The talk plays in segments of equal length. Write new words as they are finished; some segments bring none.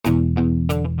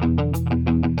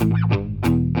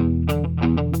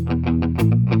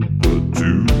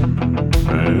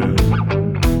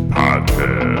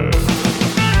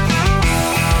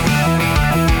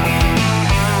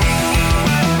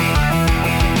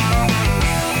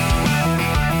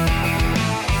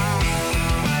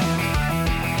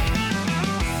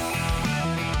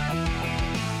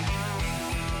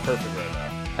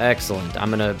Excellent.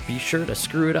 I'm gonna be sure to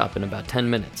screw it up in about 10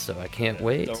 minutes, so I can't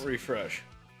wait. Don't refresh.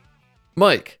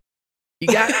 Mike, you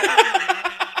got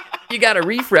you got to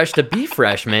refresh to be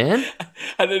fresh, man.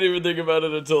 I didn't even think about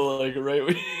it until like right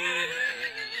when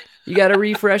You got to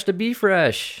refresh to be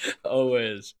fresh.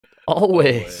 Always.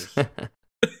 Always.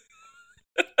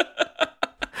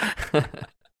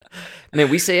 Man,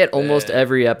 we say it almost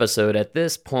every episode at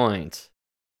this point.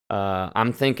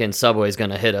 I'm thinking Subway's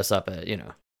gonna hit us up at,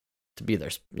 to be their,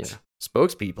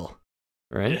 spokespeople,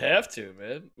 right? You have to,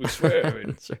 man. We swear. I mean,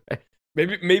 That's right.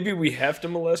 maybe we have to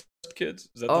molest kids.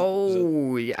 Is that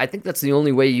Yeah, I think that's the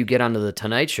only way you get onto the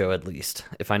Tonight Show, at least,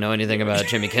 if I know anything about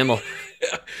Jimmy Kimmel.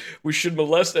 Yeah, we should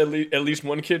molest at least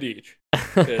one kid each,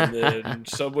 and then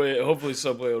hopefully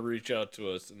Subway will reach out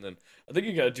to us, and then I think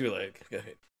you got to do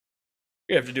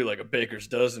you have to do like a baker's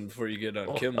dozen before you get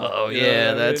on Kimmel. Oh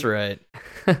yeah, that's right.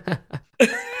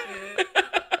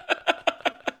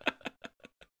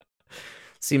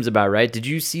 Seems about right. Did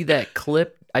you see that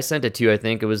clip? I sent it to you. I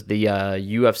think it was the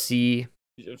UFC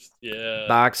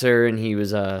boxer, and he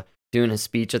was doing his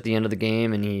speech at the end of the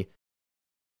game, and he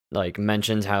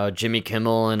mentions how Jimmy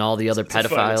Kimmel and all the other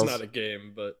pedophiles. It's not a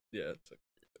game, but yeah.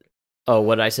 Oh,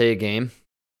 what did I say? A game?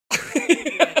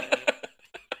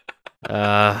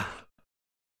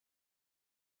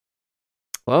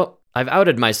 Well, I've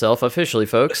outed myself officially,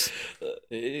 folks.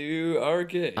 You are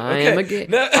gay. I am a gay.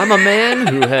 No. I'm a man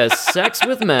who has sex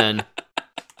with men.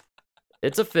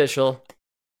 It's official.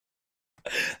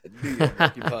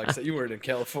 You weren't in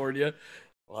California.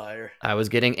 Liar. I was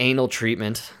getting anal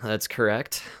treatment. That's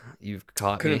correct. You've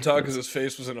caught me. Couldn't talk because his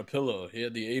face was in a pillow. He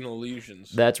had the anal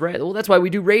lesions. That's right. Well, that's why we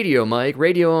do radio, Mike.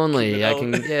 Radio only. I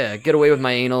can get away with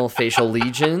my anal facial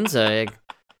lesions. I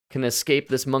can escape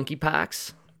this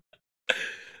monkeypox.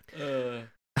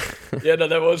 Yeah, no,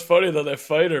 that was funny though. That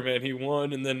fighter, man, he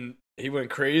won, and then he went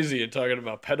crazy and talking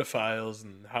about pedophiles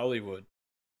in Hollywood.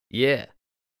 Yeah,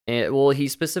 and he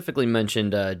specifically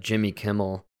mentioned Jimmy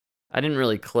Kimmel. I didn't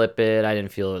really clip it. I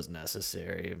didn't feel it was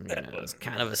necessary. It was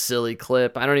kind of a silly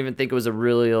clip. I don't even think it was a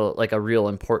real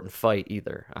important fight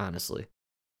either. Honestly,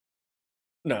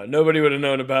 no, nobody would have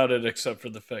known about it except for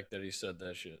the fact that he said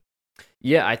that shit.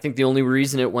 Yeah, I think the only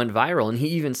reason it went viral, and he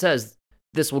even says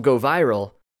this will go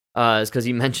viral, is because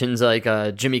he mentions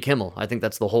Jimmy Kimmel. I think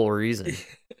that's the whole reason.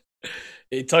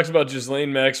 He talks about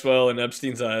Ghislaine Maxwell and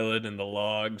Epstein's Island and the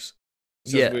logs.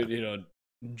 Says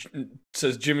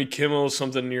says Jimmy Kimmel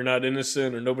something, you're not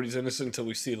innocent or nobody's innocent until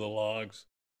we see the logs.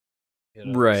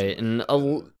 Right, and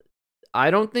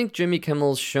I don't think Jimmy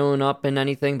Kimmel's shown up in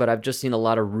anything, but I've just seen a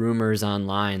lot of rumors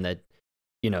online that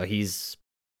he's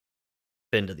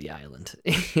been to the island.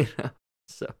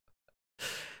 So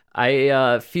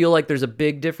I feel like there's a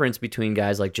big difference between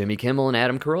guys like Jimmy Kimmel and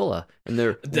Adam Carolla, and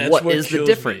what is the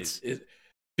difference?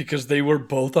 Because they were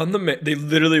both on they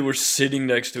literally were sitting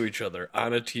next to each other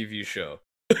on a TV show.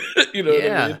 You know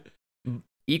what I mean?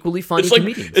 Equally funny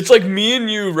comedians. It's like me and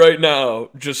you right now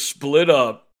just split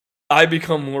up. I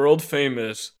become world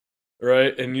famous,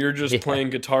 right? And you're just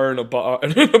playing guitar in a bar.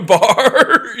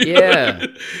 Yeah.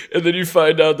 And then you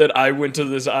find out that I went to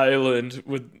this island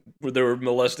where they were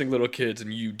molesting little kids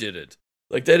and you did it.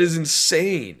 Like, that is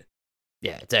insane.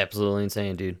 Yeah, it's absolutely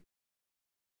insane, dude.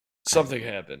 Something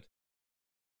happened.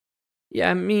 Yeah,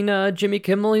 I mean, Jimmy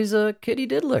Kimmel, he's a kitty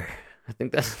diddler. I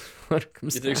think that's what it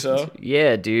comes down to. You think so?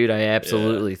 Yeah, dude, I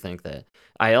absolutely think that.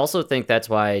 I also think that's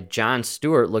why Jon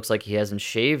Stewart looks like he hasn't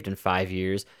shaved in 5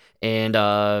 years, and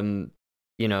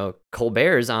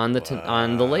Colbert's on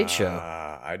the Late Show.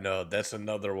 I know, that's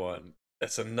another one.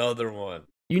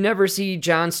 You never see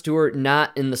Jon Stewart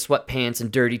not in the sweatpants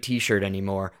and dirty t-shirt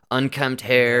anymore. Unkempt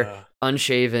hair,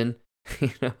 unshaven,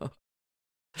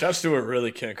 Jon Stewart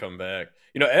really can't come back.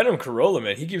 Adam Carolla,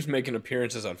 man, he keeps making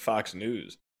appearances on Fox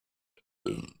News.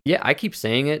 Yeah, I keep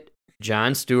saying it.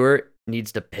 Jon Stewart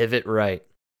needs to pivot right.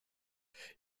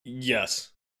 Yes.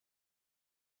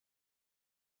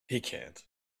 He can't.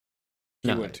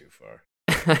 He went too far.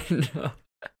 I know.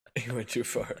 He went too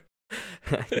far.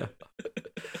 I know.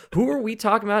 Who are we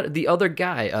talking about? The other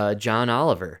guy, John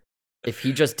Oliver. If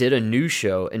he just did a news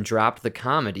show and dropped the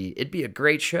comedy, it'd be a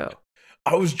great show.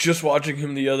 I was just watching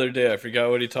him the other day. I forgot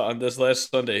what he taught on this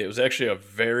last Sunday. It was actually a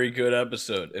very good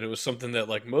episode, and it was something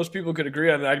that most people could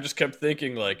agree on. And I just kept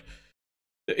thinking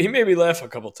he made me laugh a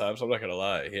couple times. I'm not gonna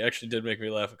lie. He actually did make me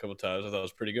laugh a couple times. I thought it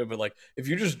was pretty good. But if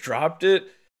you just dropped it,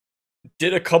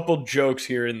 did a couple jokes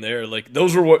here and there,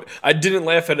 those were what I didn't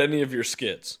laugh at any of your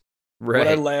skits. Right. What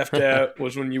I laughed at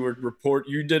was when you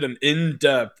you did an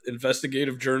in-depth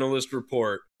investigative journalist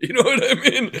report. You know what I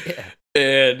mean? Yeah.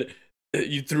 And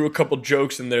you threw a couple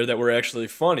jokes in there that were actually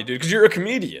funny, dude, because you're a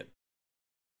comedian.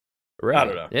 Right. I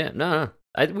don't know. Yeah, no.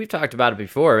 We've talked about it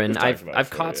before, and I've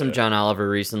caught some yeah. John Oliver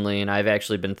recently, and I've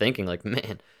actually been thinking, like,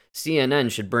 man,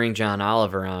 CNN should bring John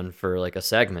Oliver on for like a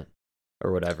segment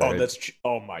or whatever. Oh,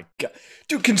 oh my god,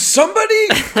 dude! Can somebody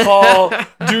call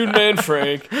Dude Man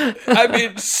Frank? I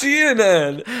mean,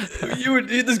 CNN.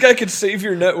 This guy could save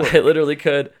your network. I literally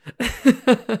could.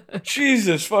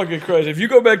 Jesus fucking Christ! If you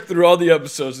go back through all the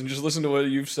episodes and just listen to what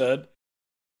you've said,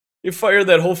 you fired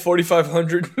that whole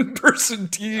 4,500 person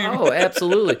team. Oh,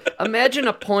 absolutely! Imagine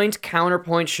a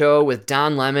point-counterpoint show with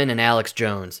Don Lemon and Alex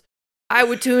Jones. I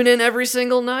would tune in every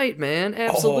single night, man.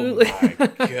 Absolutely. Oh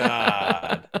my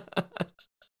god.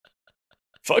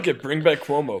 Fuck it, bring back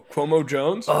Cuomo. Cuomo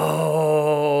Jones?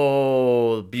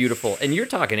 Oh, beautiful. And you're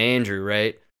talking Andrew,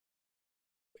 right?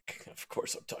 Of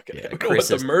course I'm talking Yeah, Chris.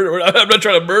 I'm not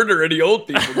trying to murder any old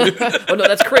people, dude. Oh, no,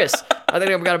 that's Chris. I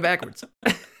think I've got it backwards.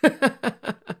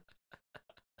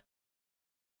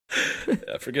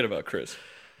 Yeah, forget about Chris.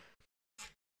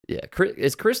 Yeah,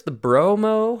 is Chris the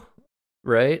bromo,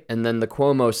 right? And then the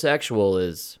Cuomo sexual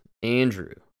is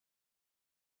Andrew,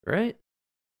 right?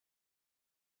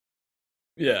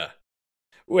 Yeah.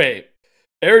 Wait.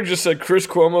 Eric just said Chris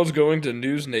Cuomo's going to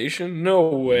News Nation? No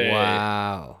way.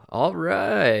 Wow. All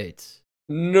right.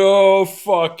 No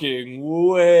fucking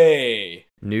way.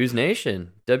 News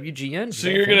Nation, WGN. So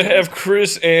you're going to have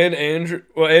Chris and Andrew.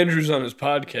 Well, Andrew's on his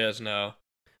podcast now.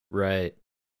 Right.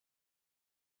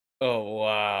 Oh,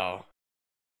 wow.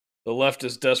 The left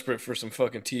is desperate for some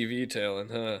fucking TV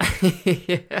talent, huh?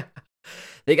 Yeah.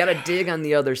 They got to dig on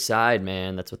the other side,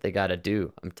 man. That's what they got to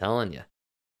do. I'm telling you.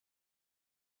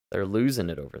 They're losing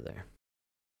it over there.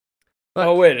 But,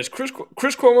 oh, wait. Is Chris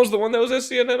Cuomo's the one that was at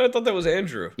CNN? I thought that was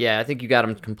Andrew. Yeah, I think you got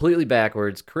him completely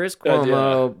backwards. Chris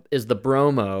Cuomo is the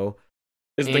bromo.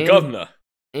 Is the governor.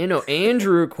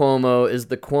 Andrew Cuomo is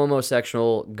the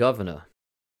Cuomo-sexual governor.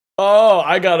 Oh,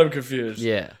 I got him confused.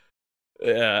 Yeah.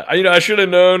 Yeah. I should have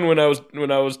known when I was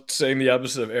saying the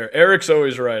opposite of Eric. Eric's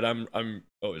always right. I'm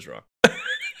always wrong.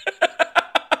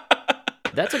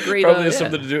 That's a great probably has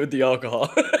something to do with the alcohol.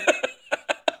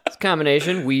 It's a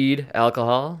combination, weed,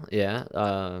 alcohol, yeah.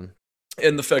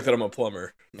 And the fact that I'm a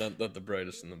plumber, not the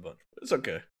brightest in the bunch. It's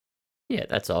okay. Yeah,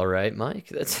 that's all right, Mike.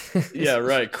 That's yeah,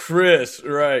 right. Chris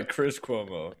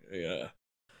Cuomo. Yeah.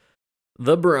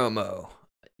 The bromo.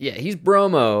 Yeah, he's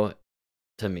bromo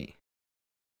to me.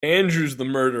 Andrew's the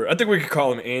murderer. I think we could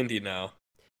call him Andy now.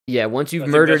 Yeah, once you've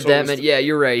murdered that man, yeah,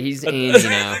 you're right. He's Andy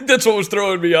now. That's what was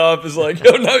throwing me off. Is like,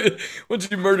 yo, now once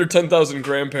you murder 10,000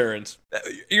 grandparents,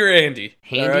 you're Andy.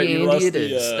 Handy, right? Andy it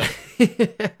is.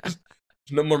 There's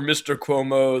no more Mr.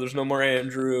 Cuomo. There's no more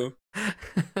Andrew.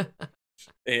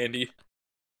 Andy.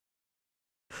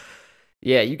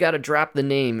 Yeah, you got to drop the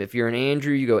name. If you're an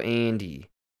Andrew, you go Andy.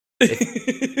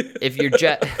 If you're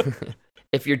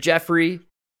if you're Jeffrey,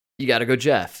 you got to go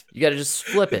Jeff. You got to just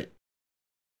flip it.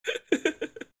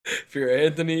 If you're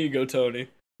Anthony, you go Tony.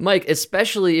 Mike,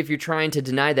 especially if you're trying to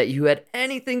deny that you had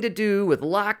anything to do with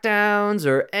lockdowns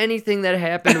or anything that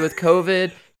happened with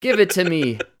COVID, give it to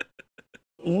me.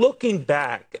 Looking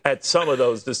back at some of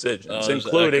those decisions,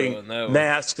 including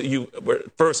masks, you were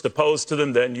first opposed to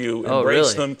them, then you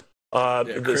embraced them.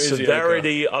 The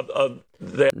severity of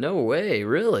that. No way,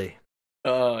 really?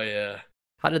 Oh, yeah.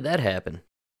 How did that happen?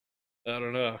 I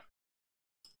don't know.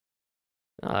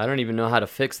 Oh, I don't even know how to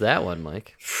fix that one,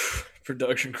 Mike.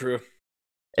 Production crew.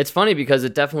 It's funny because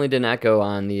it definitely didn't echo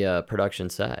on the production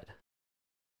side.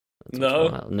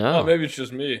 No? No. Oh, maybe it's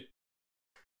just me.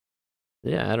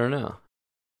 Yeah, I don't know.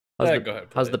 Go ahead,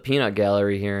 how's the peanut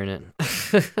gallery hearing it?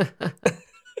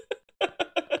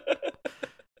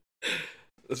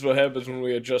 That's what happens when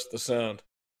we adjust the sound.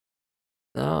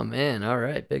 Oh, man. All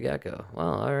right. Big echo.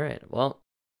 Well, all right. Well,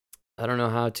 I don't know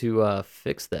how to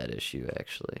fix that issue,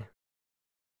 actually.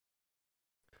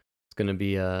 It's gonna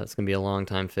be a long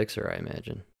time fixer, I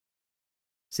imagine.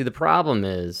 See, the problem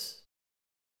is,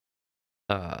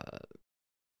 can't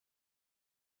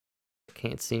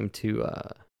seem to.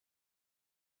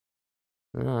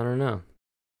 I don't know.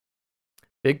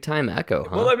 Big time echo,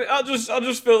 huh? Well, I'll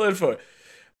just fill in for it.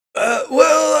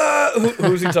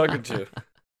 Who's he talking to?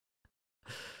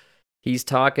 He's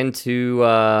talking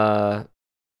to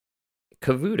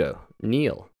Cavuto,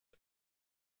 Neil.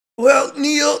 Well,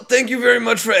 Neil, thank you very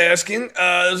much for asking.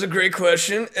 That was a great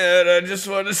question, and I just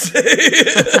want to say,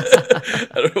 I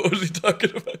don't know what was he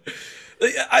talking about.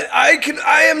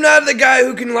 I am not the guy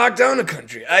who can lock down a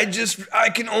country. I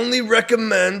can only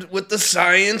recommend what the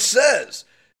science says,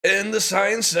 and the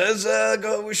science says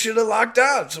we should have locked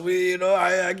down. So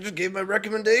I just gave my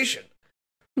recommendation.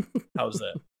 How's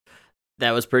that?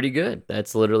 That was pretty good.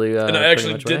 That's literally. And I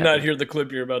actually did not hear the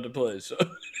clip you're about to play. So.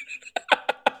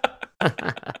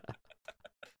 I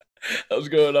was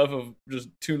going off of just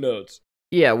two notes.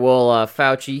 Yeah, well,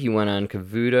 Fauci, he went on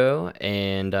Cavuto,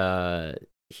 and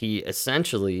he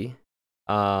essentially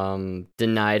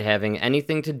denied having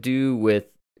anything to do with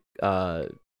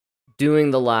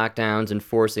doing the lockdowns,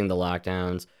 enforcing the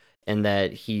lockdowns, and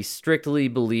that he strictly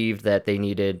believed that they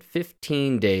needed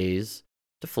 15 days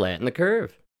to flatten the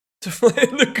curve.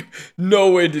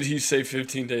 No way did he say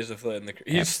 15 days to flatten the curve.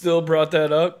 He still brought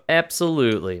that up?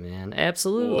 Absolutely, man.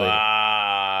 Absolutely.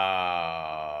 Wow.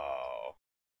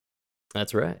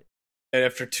 That's right. And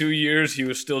after 2 years, he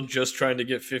was still just trying to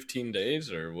get 15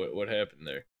 days? Or what happened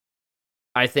there?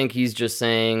 I think he's just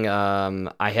saying,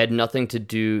 I had nothing to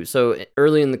do. So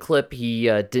early in the clip, he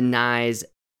denies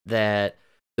that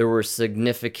there were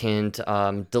significant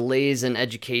delays in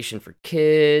education for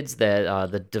kids,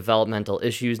 that the developmental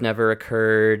issues never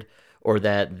occurred, or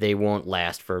that they won't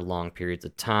last for long periods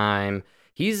of time.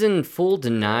 He's in full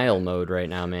denial mode right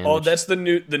now, man. Oh, that's the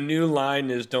new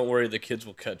line is, don't worry, the kids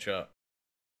will catch up.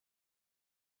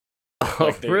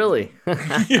 Oh, really?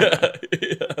 Yeah.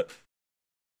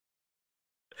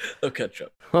 They'll catch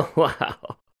up. Oh,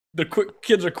 wow. The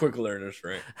kids are quick learners,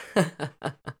 right?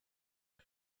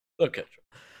 They'll catch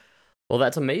up. Well,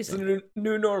 that's amazing. It's the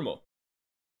new normal.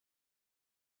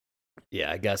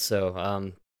 Yeah, I guess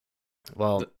so.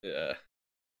 Yeah.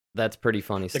 That's pretty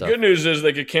funny stuff. The good news is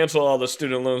they could cancel all the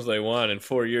student loans they want. In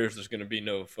 4 years, there's going to be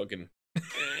no fucking...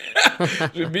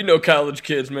 There'd be no college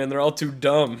kids, man. They're all too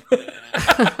dumb.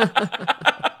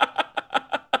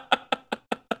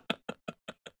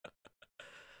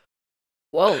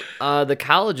 Well, the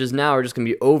colleges now are just going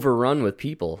to be overrun with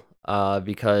people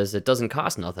because it doesn't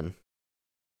cost nothing.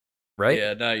 Right?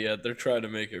 Yeah, not yet. They're trying to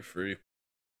make it free.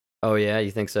 Oh, yeah? You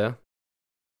think so?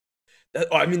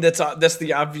 I mean, that's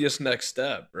the obvious next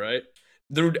step, right?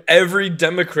 Every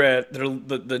Democrat,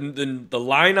 the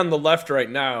line on the left right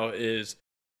now is,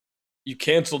 you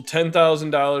canceled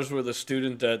 $10,000 worth of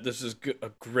student debt. This is a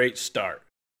great start.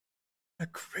 A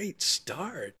great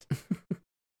start?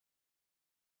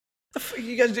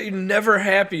 You guys are never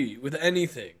happy with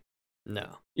anything.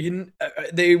 No.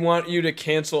 They want you to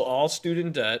cancel all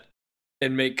student debt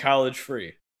and make college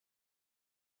free.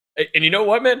 And you know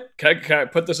what, man? Can I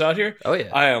put this out here? Oh, yeah.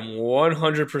 I am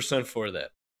 100% for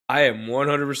that. I am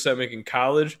 100% making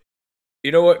college.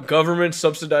 You know what? Government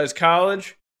subsidized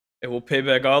college. It will pay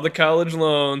back all the college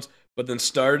loans. But then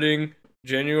starting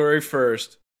January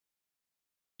 1st,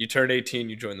 you turn 18,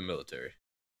 you join the military.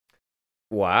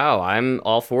 Wow, I'm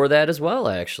all for that as well,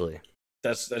 actually.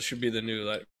 That should be the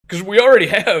new, because we already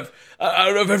have, I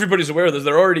don't know if everybody's aware of this,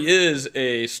 there already is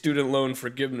a student loan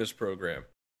forgiveness program.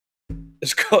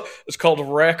 It's called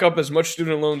rack up as much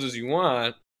student loans as you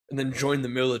want and then join the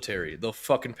military. They'll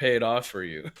fucking pay it off for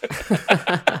you.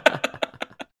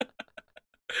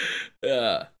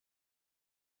 Yeah.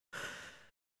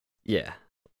 Yeah.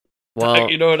 Well,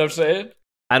 you know what I'm saying?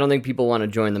 I don't think people want to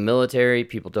join the military.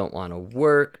 People don't want to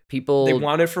work. They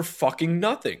want it for fucking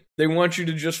nothing. They want you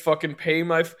to just fucking pay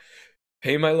my.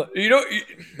 You know,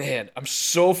 man, I'm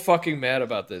so fucking mad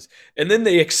about this. And then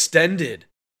they extended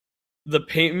the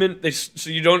payment. So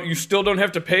you still don't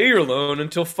have to pay your loan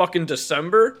until fucking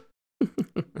December.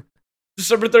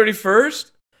 December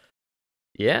 31st.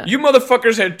 Yeah. You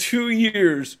motherfuckers had 2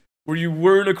 years where you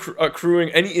weren't accruing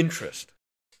any interest.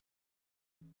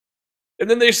 And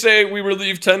then they say we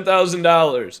relieve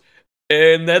 $10,000,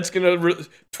 and that's gonna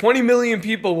 20 million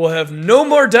people will have no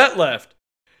more debt left.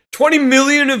 20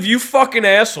 million of you fucking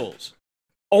assholes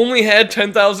only had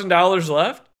 $10,000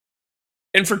 left,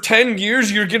 and for 10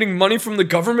 years you're getting money from the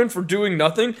government for doing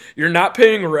nothing. You're not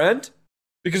paying rent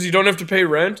because you don't have to pay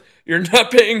rent. You're not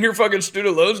paying your fucking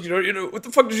student loans. You know what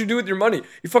the fuck did you do with your money?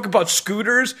 You fucking bought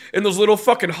scooters and those little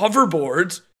fucking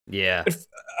hoverboards. Yeah.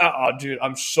 Dude,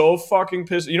 I'm so fucking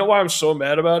pissed. You know why I'm so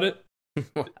mad about it?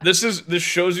 This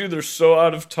shows you they're so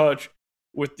out of touch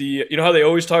with the, you know how they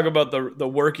always talk about the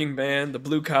working man, the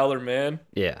blue collar man?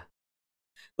 Yeah.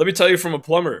 Let me tell you from a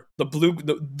plumber,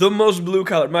 the most blue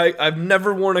collar. I've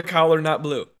never worn a collar not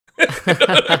blue.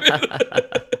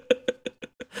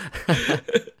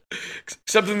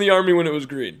 Except in the army when it was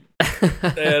green.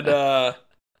 And I'm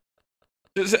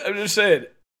just saying,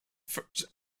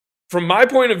 from my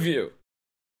point of view,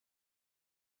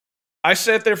 I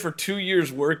sat there for 2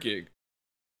 years working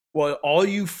while all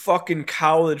you fucking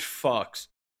college fucks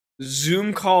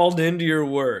Zoom called into your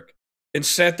work and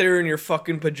sat there in your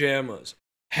fucking pajamas.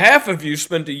 Half of you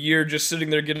spent a year just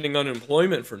sitting there getting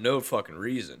unemployment for no fucking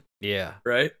reason. Yeah.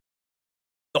 Right?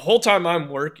 The whole time I'm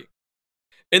working.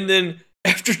 And then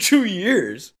after 2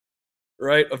 years,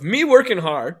 right, of me working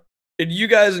hard and you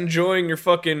guys enjoying your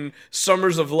fucking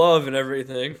summers of love and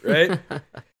everything, right?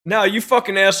 Now you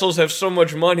fucking assholes have so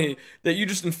much money that you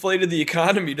just inflated the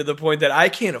economy to the point that I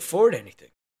can't afford anything,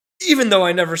 even though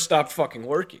I never stopped fucking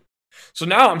working. So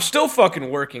now I'm still fucking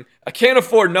working. I can't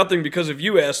afford nothing because of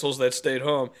you assholes that stayed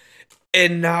home.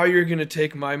 And now you're going to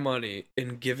take my money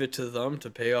and give it to them to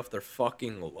pay off their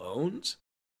fucking loans?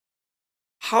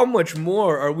 How much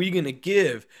more are we going to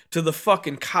give to the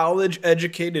fucking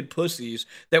college-educated pussies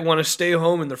that want to stay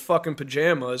home in their fucking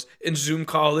pajamas and Zoom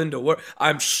call into work?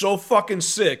 I'm so fucking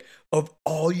sick of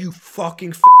all you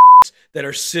fucking that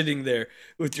are sitting there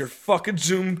with your fucking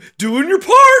Zoom doing your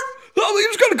part. Oh, you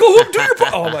just got to go home and do your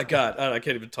part. Oh, my God. I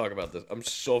can't even talk about this. I'm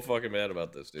so fucking mad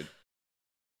about this, dude.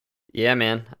 Yeah,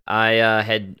 man. I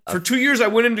had... For 2 years, I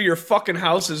went into your fucking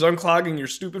houses unclogging your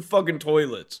stupid fucking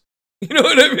toilets. You know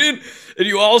what I mean? And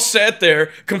you all sat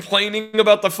there complaining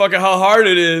about the fucking how hard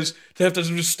it is to have to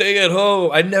just stay at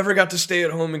home. I never got to stay at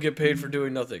home and get paid for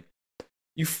doing nothing.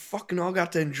 You fucking all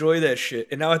got to enjoy that shit.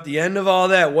 And now at the end of all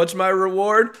that, what's my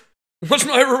reward? What's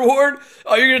my reward?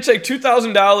 Oh, you're going to take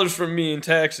 $2,000 from me in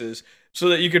taxes so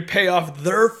that you could pay off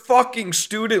their fucking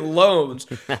student loans.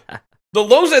 The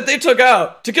loans that they took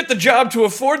out to get the job to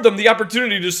afford them the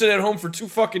opportunity to sit at home for two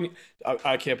fucking...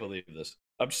 I can't believe this.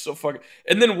 I'm so fucking...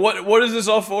 And then what is this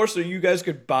all for? So you guys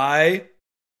could buy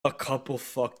a couple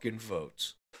fucking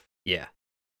votes. Yeah.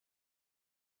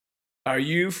 Are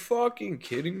you fucking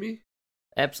kidding me?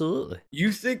 Absolutely.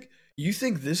 You think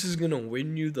this is going to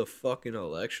win you the fucking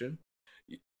election?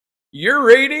 Your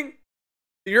rating,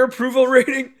 your approval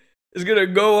rating is going to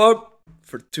go up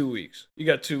for 2 weeks. You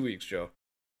got 2 weeks, Joe.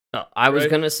 No, I was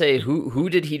going to say, who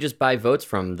did he just buy votes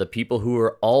from? The people who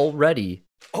are already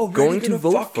going to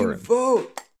vote for him.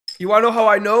 Vote. You want to know how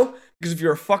I know? Because if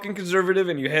you're a fucking conservative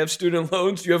and you have student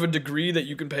loans, you have a degree that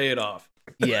you can pay it off.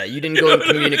 Yeah, you didn't go to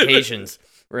communications,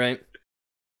 right?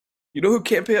 You know who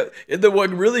can't pay it? And then what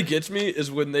really gets me is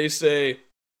when they say,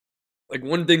 like,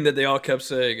 one thing that they all kept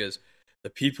saying is, the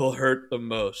people hurt the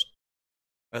most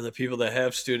are the people that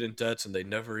have student debts and they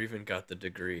never even got the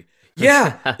degree.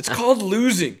 Yeah, it's called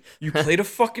losing. You played a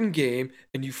fucking game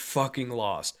and you fucking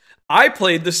lost. I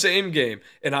played the same game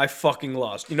and I fucking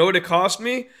lost. You know what it cost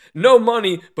me? No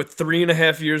money, but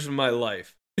 3.5 years of my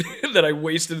life that I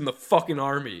wasted in the fucking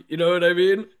army. You know what I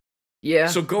mean? Yeah.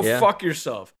 So go fuck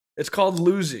yourself. It's called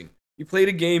losing. You played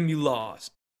a game, you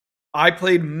lost. I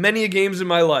played many games in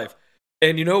my life.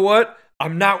 And you know what?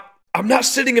 I'm not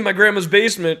sitting in my grandma's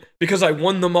basement because I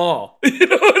won them all. You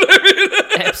know what I mean?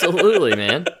 Absolutely,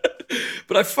 man.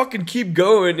 But I fucking keep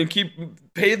going and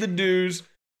pay the dues,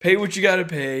 pay what you gotta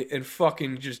pay, and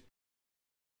fucking just,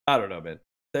 I don't know, man.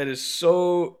 That is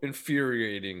so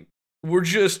infuriating.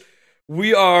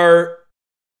 We are,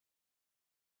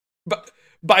 but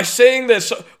by saying that,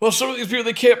 some of these people,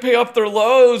 they can't pay off their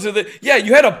loans. Yeah,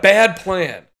 you had a bad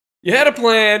plan. You had a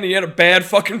plan, you had a bad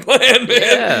fucking plan, man,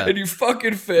 yeah. And you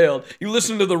fucking failed. You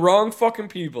listened to the wrong fucking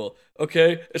people,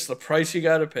 okay? It's the price you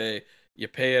gotta pay. You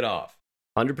pay it off.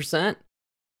 100%.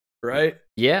 Right?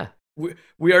 Yeah.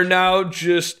 We are now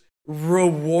just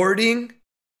rewarding.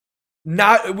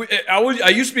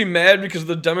 I used to be mad because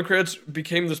the Democrats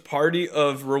became this party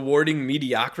of rewarding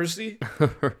mediocrity.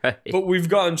 Right. But we've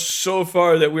gotten so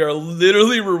far that we are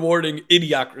literally rewarding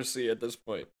idiocracy at this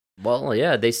point. Well,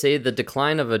 yeah, they say the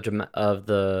decline of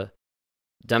the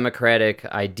democratic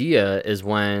idea is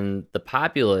when the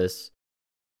populace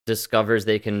discovers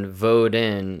they can vote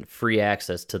in free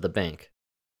access to the bank,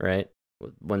 right?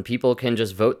 When people can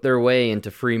just vote their way into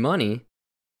free money,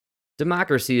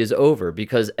 democracy is over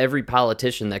because every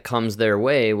politician that comes their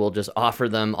way will just offer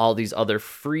them all these other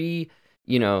free,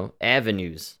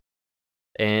 avenues.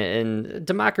 And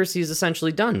democracy is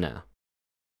essentially done now.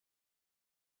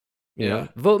 You know,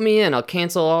 vote me in. I'll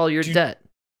cancel all your debt.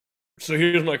 So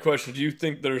here's my question: do you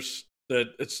think you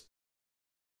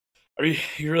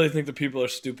really think the people are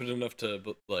stupid enough to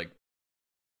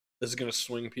this is gonna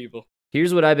swing people?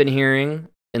 Here's what I've been hearing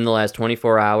in the last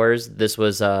 24 hours. This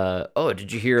was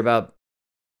did you hear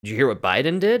what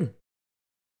Biden did?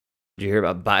 Did you hear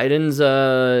about Biden's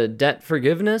debt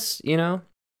forgiveness? And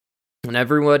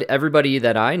everybody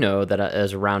that I know that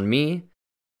is around me,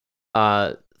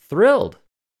 thrilled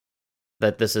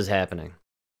that this is happening.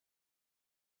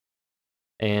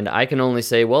 And I can only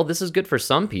say, well, this is good for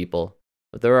some people,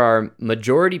 but there are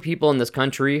majority people in this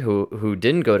country who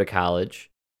didn't go to college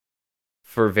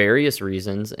for various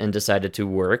reasons and decided to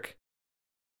work.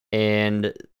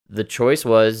 And the choice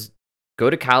was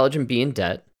go to college and be in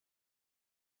debt,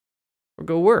 or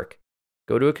go work.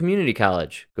 Go to a community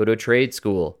college, go to a trade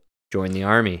school, join the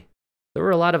army. There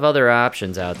were a lot of other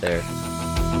options out there.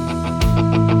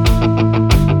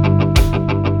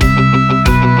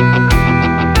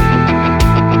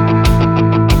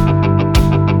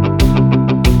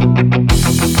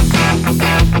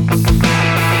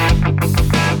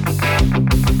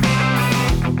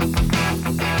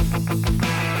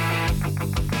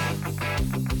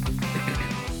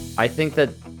 I think that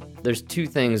there's two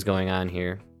things going on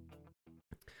here.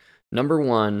 Number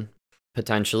one,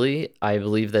 potentially, I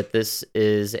believe that this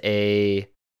is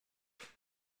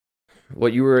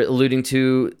what you were alluding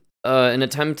to,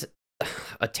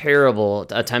 a terrible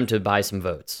attempt to buy some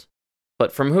votes.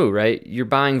 But from who, right? You're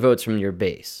buying votes from your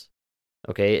base.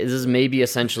 Okay, this is maybe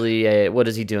essentially what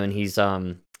is he doing? He's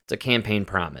it's a campaign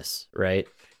promise, right?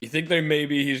 You think that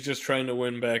maybe he's just trying to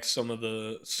win back some of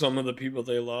the people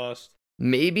they lost?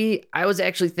 Maybe. I was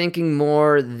actually thinking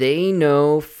more, they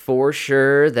know for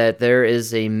sure that there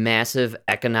is a massive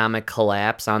economic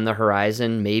collapse on the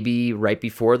horizon, maybe right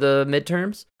before the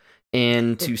midterms.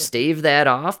 And to stave that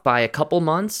off by a couple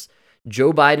months,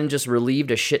 Joe Biden just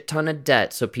relieved a shit ton of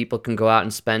debt so people can go out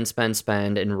and spend,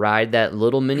 and ride that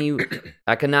little mini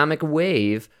economic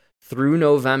wave through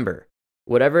November.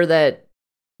 Whatever that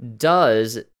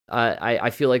does, I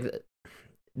feel like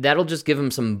that'll just give him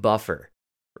some buffer,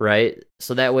 right?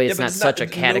 So that way it's not such a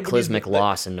cataclysmic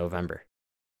loss in November.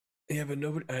 Yeah, but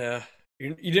nobody,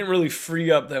 you didn't really free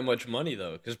up that much money,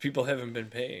 though, because people haven't been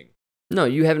paying. No,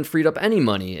 you haven't freed up any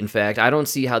money. In fact, I don't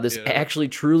see how this actually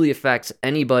truly affects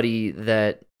anybody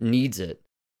that needs it.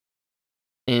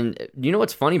 And you know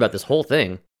what's funny about this whole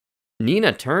thing?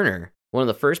 Nina Turner, one of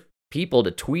the first people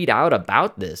to tweet out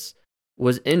about this,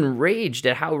 was enraged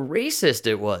at how racist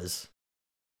it was.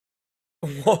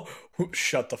 Whoa,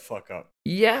 shut the fuck up.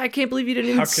 Yeah, I can't believe you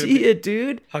didn't even see it,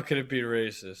 dude. How could it be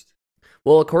racist?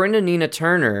 Well, according to Nina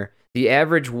Turner, the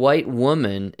average white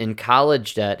woman in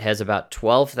college debt has about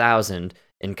 $12,000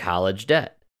 in college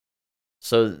debt.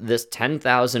 So this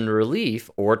 $10,000 relief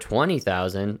or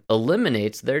 $20,000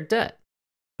 eliminates their debt.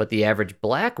 But the average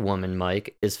black woman,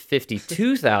 Mike, is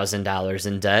 $52,000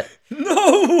 in debt.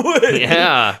 No way!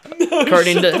 Yeah. No,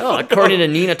 according to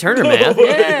Nina Turner math. Way.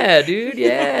 Yeah, dude,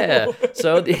 yeah.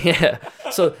 So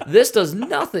this does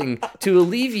nothing to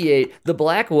alleviate the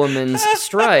black woman's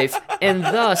strife, and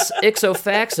thus, ipso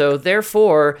facto,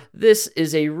 therefore, this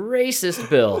is a racist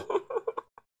bill.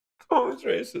 Always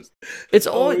racist. It's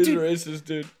always racist,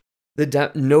 dude.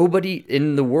 Nobody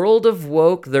in the world of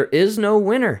woke, there is no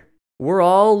winner. We're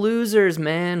all losers,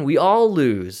 man. We all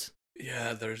lose.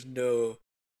 Yeah,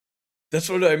 that's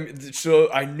what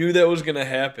so I knew that was gonna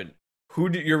happen.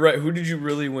 You're right. Who did you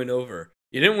really win over?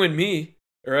 You didn't win me,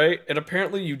 right? And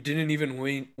apparently you didn't even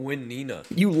win Nina.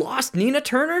 You lost Nina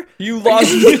Turner? You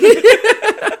lost.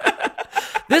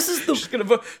 This is the. She's gonna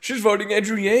vote. She's voting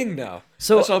Andrew Yang now.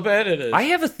 So that's how bad it is. I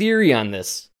have a theory on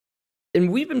this,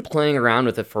 and we've been playing around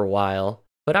with it for a while.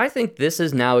 But I think this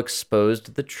has now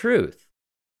exposed the truth.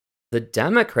 The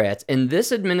Democrats, and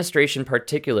this administration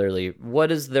particularly, what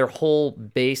is their whole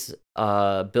base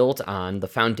built on? The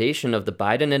foundation of the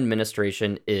Biden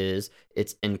administration is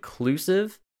it's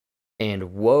inclusive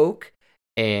and woke,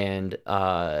 and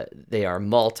they are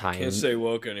multi. Can't say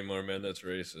woke anymore, man. That's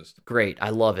racist. Great.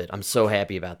 I love it. I'm so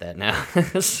happy about that now.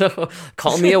 So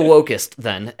call me a wokeist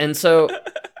then. And so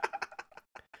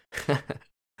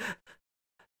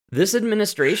this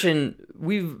administration,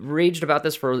 we've raged about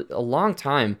this for a long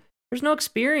time. There's no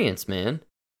experience, man.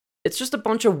 It's just a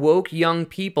bunch of woke young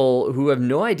people who have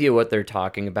no idea what they're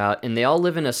talking about, and they all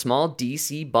live in a small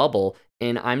DC bubble.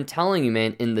 And I'm telling you,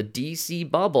 man, in the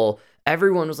DC bubble,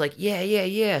 everyone was like,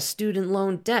 yeah, student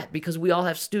loan debt, because we all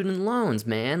have student loans,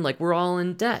 man. Like, we're all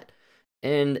in debt.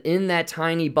 And in that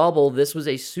tiny bubble, this was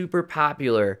a super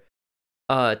popular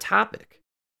topic.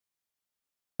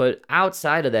 But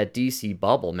outside of that DC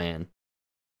bubble, man,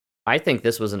 I think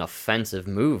this was an offensive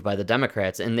move by the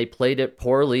Democrats, and they played it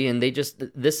poorly, and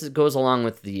this goes along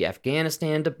with the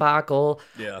Afghanistan debacle,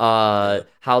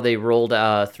 how they rolled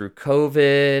through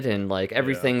COVID, and like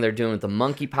everything they're doing with the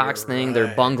monkeypox thing.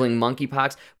 They're bungling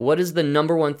monkeypox. What is the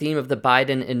number one theme of the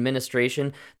Biden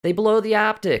administration? They blow the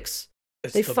optics.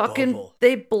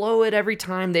 They blow it every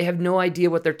time. They have no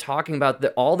idea what they're talking about.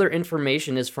 All their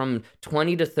information is from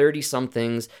 20 to 30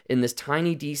 somethings in this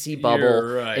tiny DC bubble.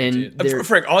 You're right, and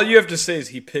Frank, all you have to say is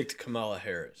he picked Kamala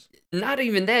Harris. Not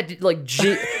even that, like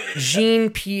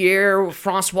Jean-Pierre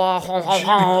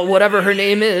Francois, whatever her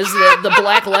name is, the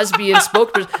black lesbian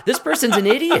spokesperson. This person's an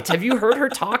idiot. Have you heard her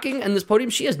talking on this podium?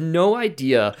 She has no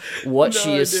idea what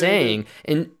she is saying,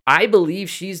 and I believe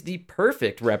she's the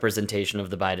perfect representation of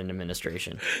the Biden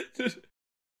administration. Dude,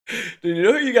 you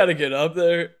know who you got to get up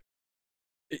there?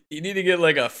 You need to get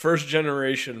like a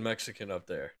first-generation Mexican up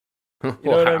there. You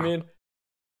know what I mean?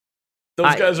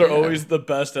 Those guys are always the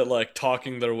best at like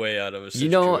talking their way out of a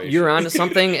situation. You know, you're onto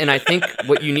something, and I think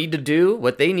what you need to do,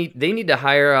 they need to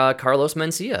hire Carlos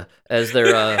Mencia as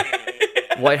their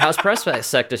White House press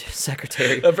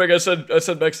secretary. I think I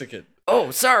said Mexican. Oh,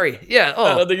 sorry. Yeah. Oh,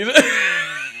 I don't think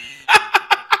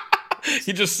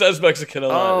He just says Mexican a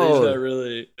lot. He's not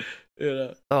really,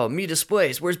 Oh, me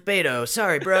después. Where's Beto?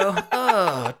 Sorry, bro.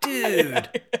 Oh,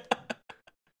 dude.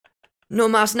 No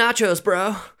mas nachos,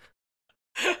 bro.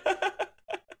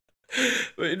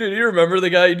 Wait, dude, you remember the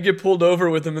guy? You'd get pulled over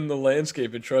with him in the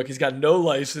landscaping truck. He's got no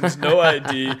license, no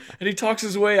ID, and he talks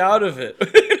his way out of it.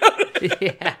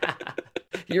 Yeah,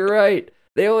 you're right.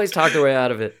 They always talk their way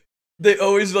out of it. They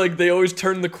always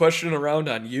turn the question around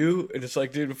on you, and it's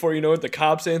like, dude, before you know it, the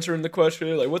cops answering the question.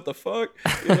 You're like, what the fuck?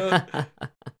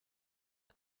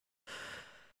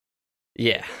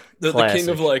 Yeah, they're the king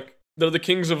of they're the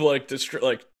kings of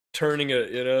turning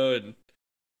it, and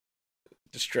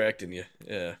distracting you.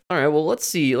 Yeah. All right. Well, let's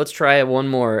see. Let's try one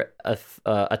more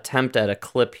attempt at a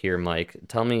clip here, Mike.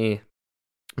 Tell me.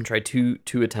 I'm try two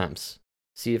attempts.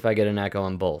 See if I get an echo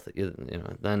on both.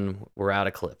 Then we're out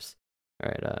of clips. All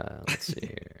right. Let's see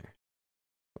here.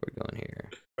 Where are we going here?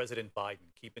 President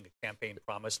Biden keeping a campaign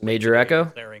promise. Major echo.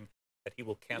 Declaring that he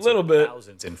will cancel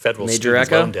thousands in federal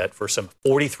student loan debt for some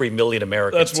 43 million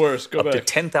Americans. That's worse. Go back. Up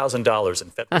to $10,000 in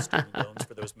federal student loans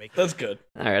for those making. That's good.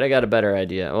 All right, I got a better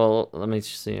idea. Well, let me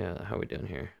see how we doing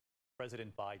here.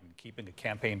 President Biden keeping a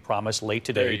campaign promise late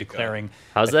today, declaring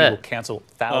that he will cancel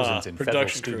thousands in federal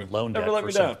student loan debt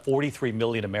for some 43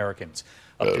 million Americans.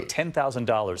 Up to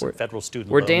 $10,000 in federal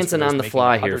student loans. We're dancing on the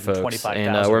fly here, folks,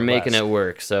 and we're making it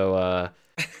work. So,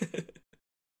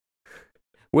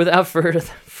 without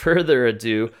further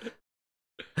ado,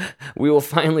 we will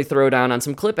finally throw down on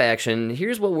some clip action.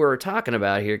 Here's what we're talking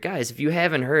about here. Guys, if you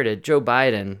haven't heard it, Joe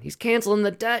Biden, he's canceling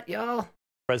the debt, y'all.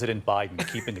 President Biden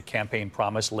keeping a campaign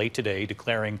promise late today,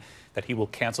 declaring that he will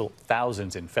cancel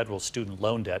thousands in federal student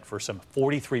loan debt for some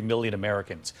 43 million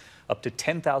Americans. Up to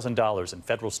 $10,000 in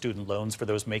federal student loans for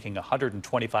those making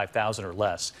 $125,000 or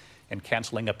less, and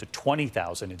canceling up to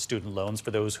 $20,000 in student loans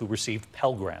for those who received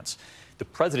Pell Grants. The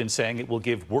president saying it will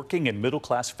give working and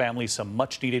middle-class families some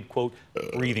much-needed, quote,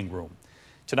 breathing room.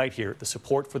 Tonight here, the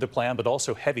support for the plan, but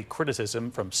also heavy criticism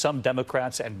from some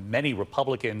Democrats and many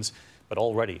Republicans, but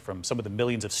already from some of the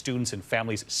millions of students and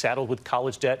families saddled with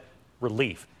college debt,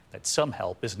 relief that some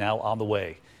help is now on the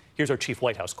way. Here's our chief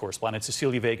White House correspondent,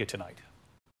 Cecilia Vega, tonight.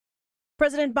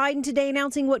 President Biden today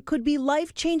announcing what could be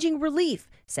life-changing relief,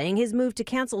 saying his move to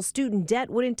cancel student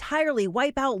debt would entirely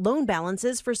wipe out loan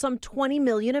balances for some 20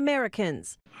 million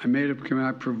Americans. I made a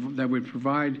commitment that would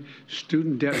provide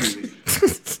student debt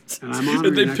relief. And I'm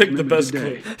honoring they that picked the best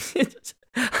today.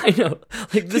 I know.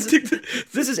 Like this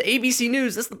is ABC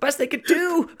News. That's the best they could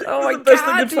do. Oh my god. The best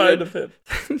they could find of him.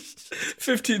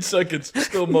 15 seconds,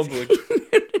 still mumbling.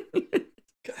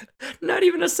 God. Not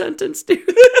even a sentence, dude.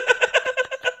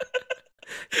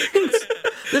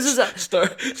 This is a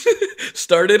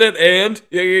started at and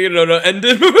no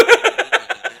ended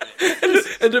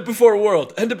ended before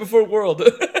world. Ended before world.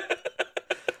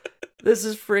 This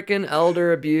is freaking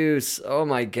elder abuse. Oh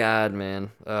my god,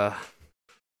 man.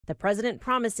 The president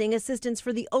promising assistance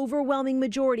for the overwhelming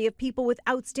majority of people with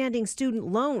outstanding student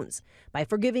loans by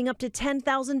forgiving up to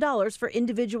 $10,000 for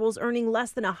individuals earning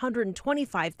less than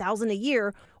 $125,000 a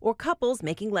year or couples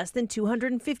making less than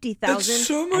 $250,000. That's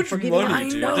so much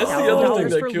money, dude. That's the other thing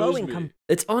that kills me.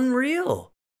 It's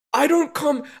unreal. I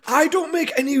don't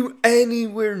make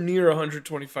anywhere near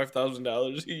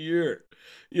 $125,000 a year.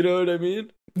 You know what I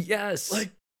mean? Yes.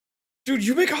 Like, dude,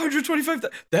 you make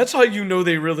 $125,000. That's how you know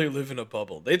they really live in a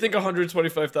bubble. They think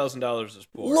 $125,000 is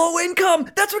poor. Low income.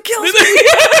 That's what kills me.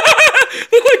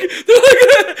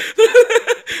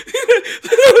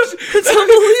 It's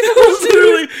unbelievable.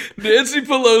 Literally, Nancy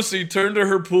Pelosi turned to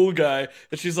her pool guy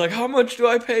and she's like, "How much do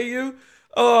I pay you?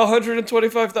 Oh,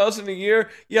 $125,000 a year.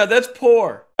 Yeah, that's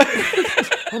poor."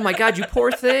 Oh my god, you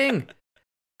poor thing.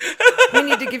 We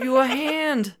need to give you a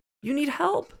hand. You need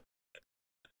help.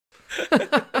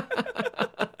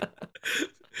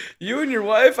 You and your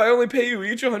wife, I only pay you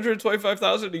each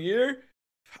 $125,000 a year.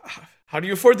 How do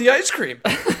you afford the ice cream?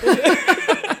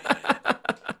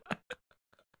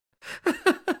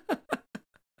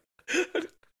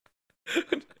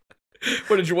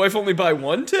 What, did your wife only buy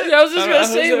one tit? Yeah, I was just gonna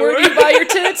say, where do you buy your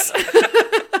tits?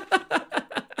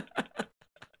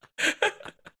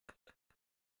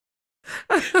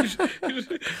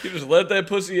 you just let that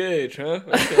pussy age, huh?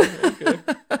 Okay.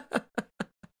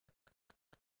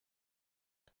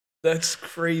 That's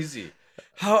crazy.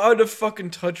 How out of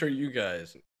fucking touch are you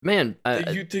guys? Man,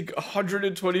 you think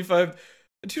 125...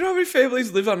 Do you know how many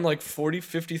families live on like 40,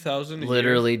 50,000 a year?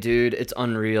 Literally, dude, it's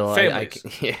unreal. Families.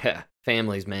 Yeah,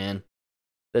 families, man.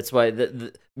 That's why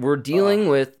we're dealing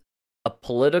with a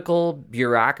political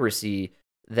bureaucracy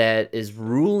that is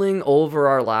ruling over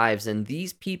our lives, and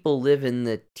these people live in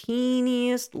the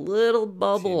teeniest little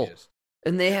bubble.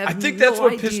 And they have I think no that's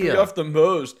what idea. pissed me off the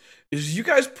most is you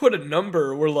guys put a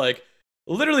number where like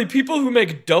literally people who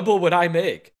make double what I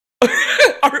make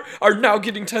are now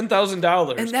getting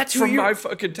 $10,000. And that's from my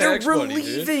fucking tax money, dude.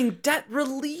 Relieving debt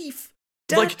relief.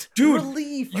 Like, dude,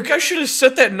 relief. You guys should have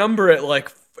set that number at like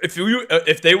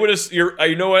if they would have.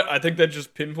 You know what? I think that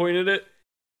just pinpointed it.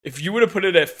 If you would have put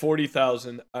it at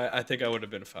 40,000, I think I would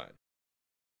have been fine.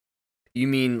 You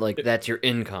mean like that's your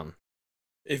income?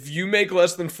 If you make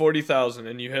less than 40,000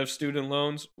 and you have student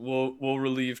loans, we'll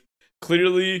relieve.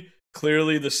 Clearly,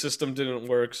 the system didn't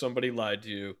work. Somebody lied to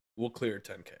you. We'll clear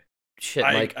 10K. Shit,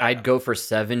 Mike, I'd go for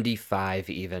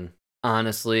 75 even,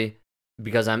 honestly,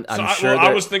 because I'm sure.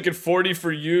 I was thinking 40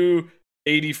 for you,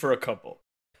 80 for a couple.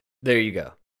 There you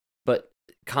go. But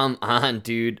come on,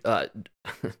 dude.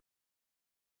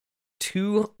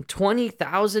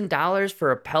 $20,000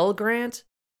 for a Pell Grant?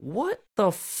 What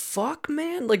the fuck,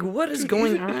 man? Like, what is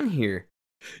going on here?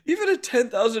 Even a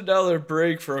 $10,000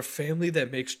 break for a family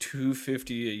that makes $250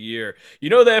 a year.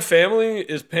 You know that family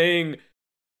is paying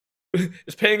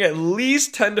at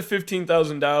least $10,000 to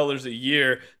 $15,000 a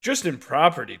year just in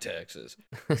property taxes.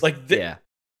 Like, yeah.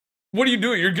 What are you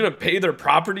doing? You're gonna pay their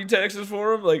property taxes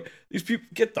for them? Like, these people,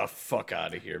 get the fuck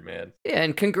out of here, man. Yeah,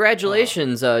 and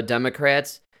congratulations,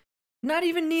 Democrats. Not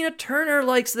even Nina Turner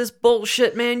likes this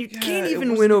bullshit, man. You can't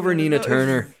even win over Nina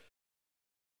Turner. It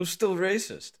was still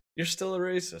racist. You're still a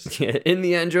racist. Yeah, in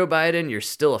the end, Joe Biden, you're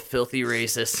still a filthy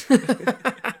racist.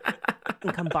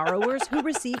 Income borrowers who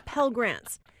receive Pell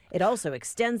Grants. It also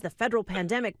extends the federal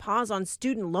pandemic pause on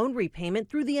student loan repayment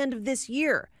through the end of this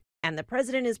year. And the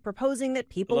president is proposing that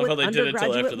people with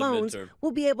undergraduate loans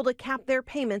will be able to cap their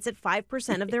payments at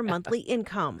 5% of their monthly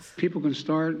income. People can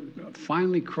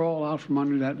finally crawl out from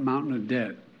under that mountain of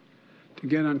debt to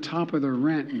get on top of their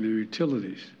rent and their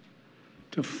utilities,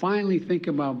 to finally think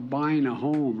about buying a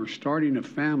home or starting a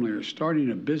family or starting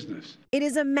a business. It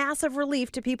is a massive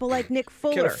relief to people like Nick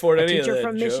Fuller, a teacher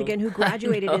from Michigan who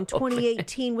graduated in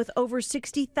 2018 with over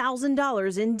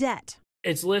 $60,000 in debt.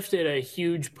 It's lifted a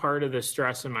huge part of the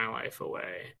stress in my life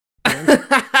away. I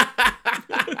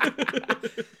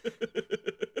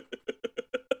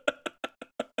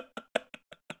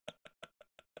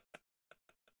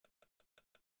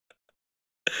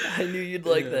knew you'd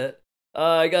like that.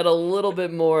 I got a little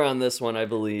bit more on this one, I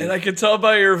believe. And I can tell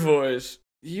by your voice,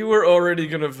 you were already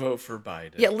going to vote for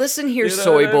Biden. Yeah, listen here,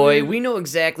 soy boy. I mean? We know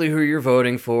exactly who you're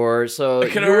voting for, so... I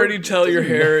can already tell your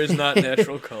hair is not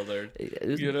natural colored,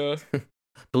 you know?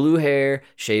 Blue hair,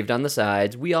 shaved on the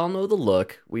sides. We all know the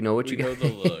look. We know what you got. We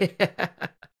know the look.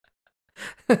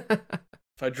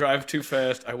 If I drive too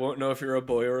fast, I won't know if you're a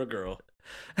boy or a girl.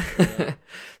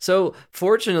 So,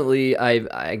 fortunately,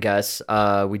 I guess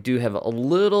we do have a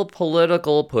little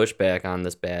political pushback on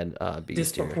this bad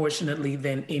beast disproportionately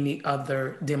than any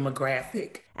other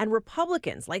demographic. And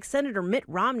Republicans like Senator Mitt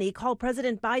Romney call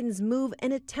President Biden's move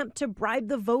an attempt to bribe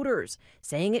the voters,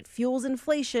 saying it fuels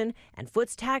inflation and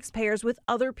foots taxpayers with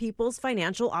other people's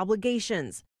financial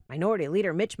obligations. Minority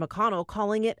Leader Mitch McConnell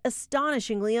calling it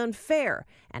astonishingly unfair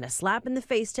and a slap in the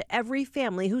face to every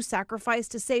family who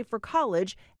sacrificed to save for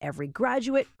college, every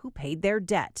graduate who paid their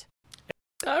debt.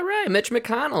 All right, Mitch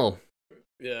McConnell.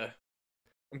 Yeah.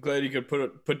 I'm glad you could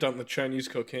put down the Chinese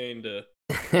cocaine to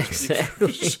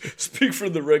exactly. speak for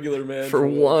the regular man. For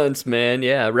once, man.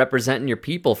 Yeah, representing your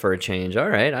people for a change. All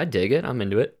right, I dig it. I'm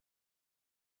into it.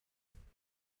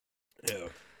 Yeah.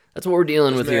 That's what we're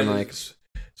dealing with here, Mike. This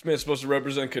man's supposed to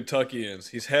represent Kentuckians.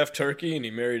 He's half turkey and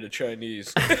he married a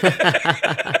Chinese.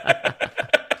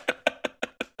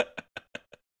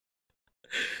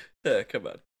 Yeah, come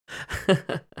on.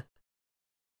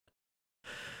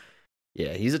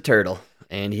 Yeah, he's a turtle,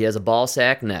 and he has a ball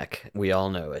sack neck. We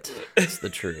all know it. It's the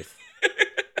truth.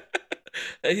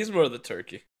 Hey, he's more of the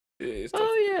turkey.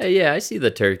 Yeah, I see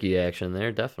the turkey action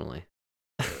there, definitely.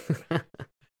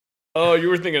 Oh, you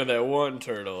were thinking of that one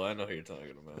turtle. I know who you're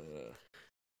talking about.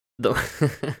 The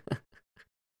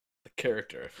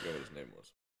character, I forgot what his name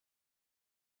was.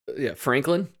 Yeah,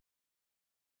 Franklin?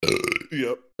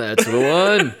 Yep. That's the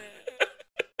one.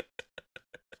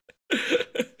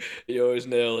 You always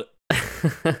nail it.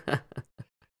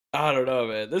 I don't know,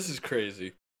 man. This is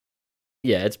crazy.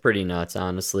 Yeah, it's pretty nuts,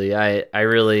 honestly. I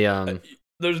really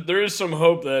there is some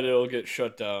hope that it'll get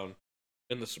shut down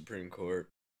in the Supreme Court.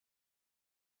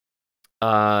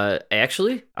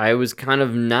 Actually, I was kind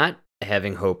of not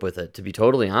having hope with it, to be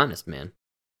totally honest, man.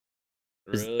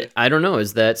 Really? I don't know.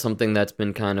 Is that something that's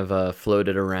been kind of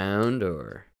floated around,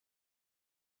 or?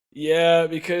 Yeah,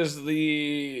 because so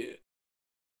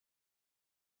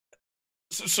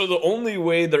the only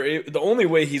way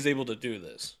he's able to do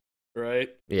this, right?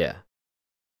 Yeah.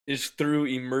 is through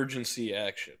emergency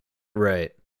action.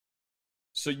 Right.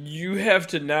 So you have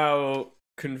to now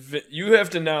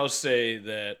say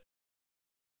that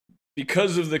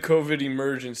because of the COVID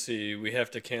emergency, we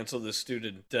have to cancel the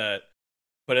student debt,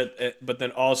 but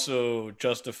then also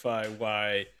justify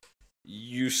why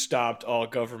you stopped all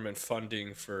government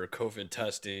funding for COVID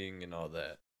testing and all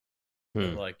that.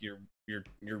 And like you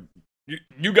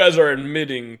guys are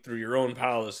admitting through your own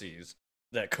policies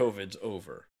that COVID's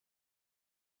over.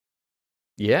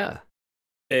 Yeah.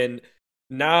 And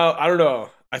now, I don't know.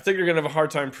 I think you're going to have a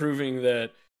hard time proving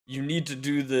that you need to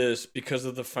do this because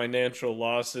of the financial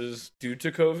losses due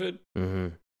to COVID. Mm-hmm.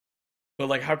 But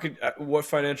like, what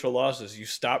financial losses? You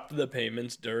stopped the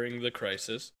payments during the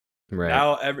crisis. Right.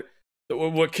 Now,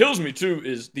 what kills me too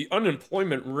is the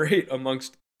unemployment rate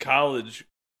amongst college,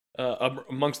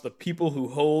 amongst the people who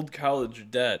hold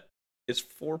college debt is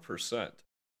 4%.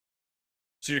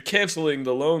 So you're canceling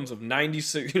the loans of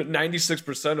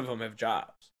 96% of them have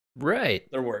jobs. Right.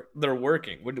 They're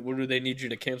working. What do they need you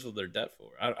to cancel their debt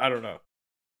for? I don't know.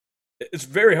 It's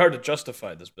very hard to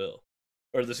justify this bill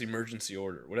or this emergency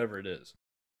order, whatever it is.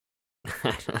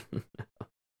 I don't know.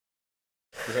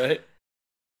 Right?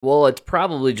 Well, it's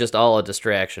probably just all a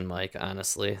distraction, Mike,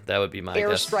 honestly. That would be my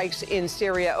guess. Airstrikes in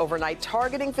Syria overnight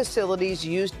targeting facilities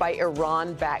used by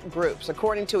Iran-backed groups.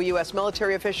 According to a U.S.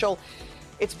 military official,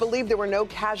 it's believed there were no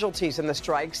casualties in the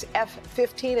strikes.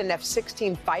 F-15 and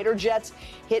F-16 fighter jets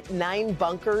hit 9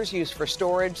 bunkers used for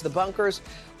storage. The bunkers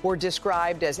were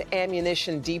described as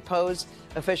ammunition depots.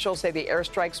 Officials say the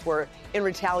airstrikes were in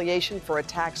retaliation for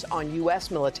attacks on U.S.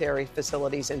 military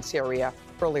facilities in Syria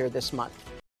earlier this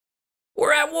month.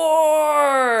 We're at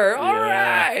war! All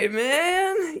right,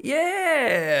 man.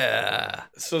 Yeah.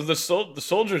 So the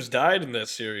soldiers died in that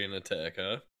Syrian attack,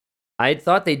 huh? I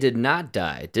thought they did not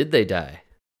die. Did they die?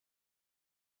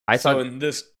 In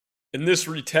this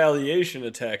retaliation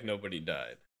attack, nobody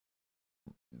died.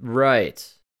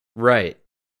 Right.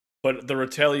 But the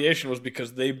retaliation was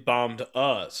because they bombed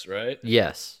us, right?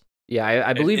 Yes. Yeah,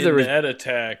 I believe in there was that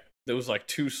attack. There was like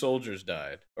 2 soldiers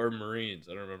died, or Marines.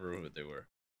 I don't remember who they were.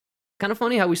 Kind of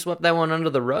funny how we swept that one under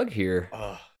the rug here.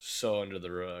 Oh, so under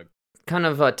the rug. Kind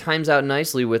of times out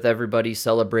nicely with everybody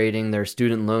celebrating their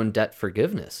student loan debt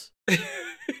forgiveness.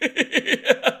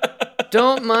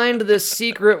 Don't mind the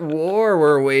secret war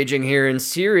we're waging here in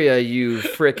Syria, you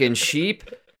frickin' sheep.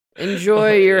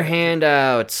 Enjoy your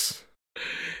handouts.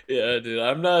 Yeah, dude,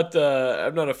 I'm not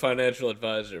a financial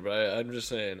advisor, but I'm just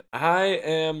saying I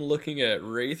am looking at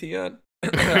Raytheon,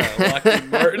 Lockheed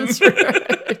Martin. That's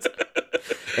right.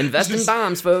 Invest in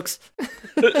bombs, folks.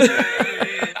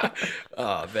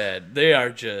 Oh man,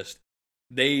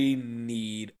 they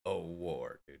need a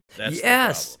war, dude. That's the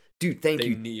problem. Dude, thank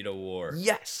you. They need a war.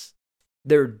 Yes.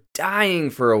 They're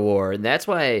dying for a war. And that's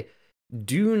why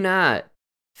do not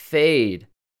fade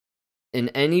in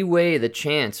any way the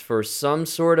chance for some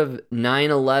sort of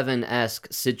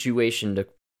 9/11-esque situation to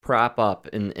prop up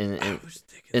in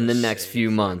the next few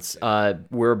months.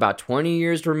 We're about 20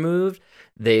 years removed.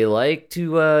 They like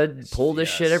to pull this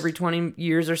shit every 20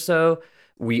 years or so.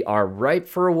 We are ripe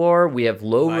for a war. We have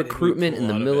low recruitment in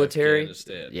the military.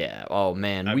 Yeah. Oh,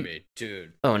 man.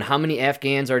 Dude. Oh, and how many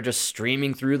Afghans are just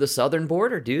streaming through the southern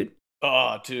border, dude?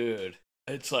 Oh, dude.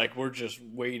 It's like we're just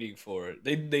waiting for it.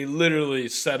 They literally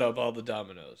set up all the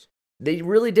dominoes. They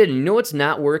really did. You know what's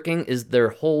not working is their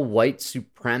whole white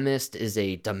supremacist is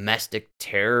a domestic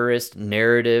terrorist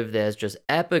narrative that has just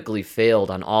epically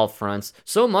failed on all fronts.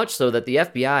 So much so that the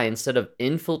FBI, instead of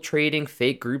infiltrating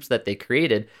fake groups that they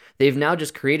created, they've now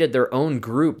just created their own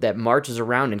group that marches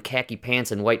around in khaki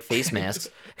pants and white face masks.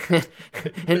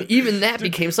 And even that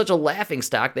became such a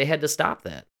laughingstock, they had to stop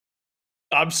that.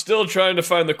 I'm still trying to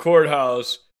find the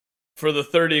courthouse for the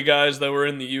 30 guys that were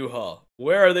in the U-Haul.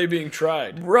 Where are they being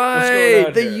tried?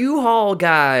 Right, the U-Haul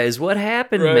guys. What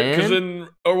happened, man?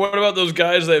 Or what about those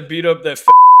guys that beat up that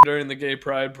during the gay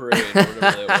pride parade or whatever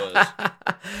that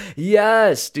was?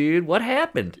 Yes, dude. What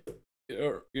happened?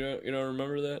 You don't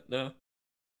remember that? No?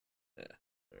 Yeah.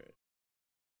 All right.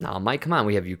 No, Mike, come on.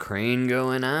 We have Ukraine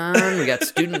going on. We got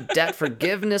student debt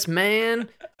forgiveness, man.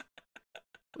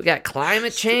 We got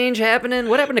climate change happening.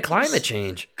 What happened to climate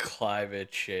change?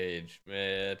 Climate change,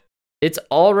 man. It's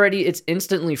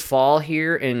instantly fall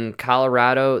here in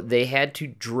Colorado. They had to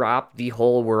drop the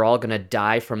whole we're all going to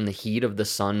die from the heat of the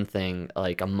sun thing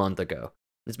like a month ago.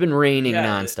 It's been raining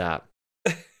nonstop.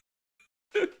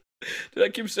 Dude, I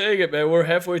keep saying it, man. We're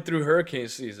halfway through hurricane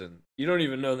season. You don't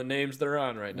even know the names they're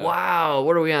on right now. Wow.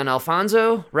 What are we on?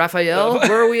 Alfonso? Raphael?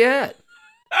 Where are we at?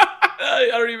 I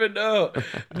don't even know.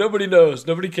 Nobody knows.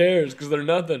 Nobody cares because they're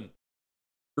nothing.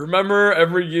 Remember,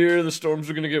 every year the storms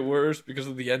are going to get worse because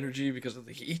of the energy, because of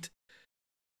the heat.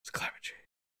 It's climate change.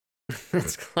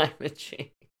 It's climate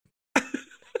change.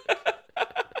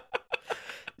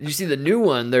 You see the new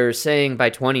one, they're saying by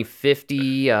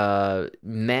 2050,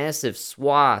 massive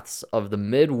swaths of the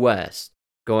Midwest,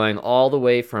 going all the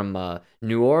way from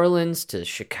New Orleans to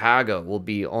Chicago, will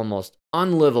be almost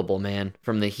unlivable, man,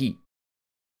 from the heat.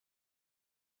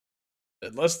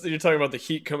 Unless you're talking about the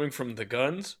heat coming from the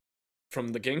guns, from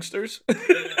the gangsters.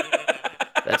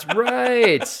 That's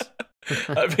right.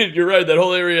 I mean, you're right. That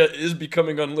whole area is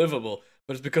becoming unlivable,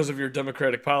 but it's because of your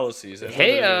democratic policies.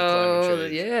 Hey,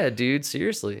 yeah, dude.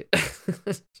 Seriously.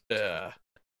 Yeah.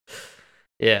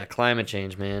 Yeah, climate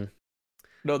change, man.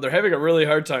 No, they're having a really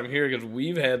hard time here because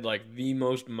we've had like the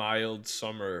most mild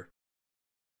summer.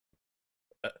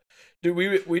 Dude,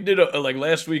 we did like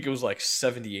last week. It was like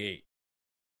 78.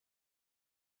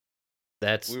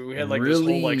 That's we had like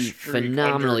really this whole, like,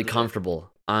 phenomenally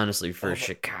comfortable, honestly, for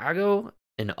Chicago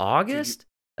in August.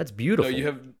 That's beautiful. No, you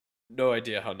have no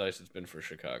idea how nice it's been for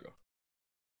Chicago.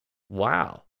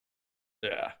 Wow.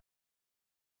 Yeah.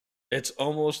 It's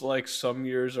almost like some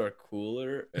years are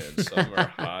cooler and some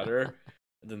are hotter.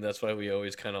 And then that's why we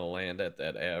always kind of land at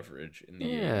that average in the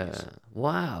 80s.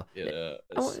 Wow. Yeah.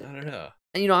 I don't know.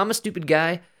 And, I'm a stupid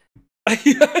guy.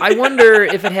 I wonder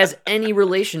if it has any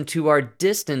relation to our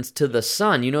distance to the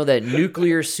sun. You know, that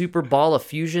nuclear super ball of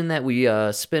fusion that we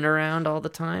spin around all the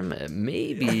time?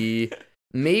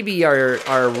 Maybe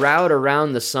our route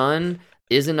around the sun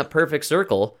isn't a perfect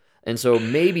circle. And so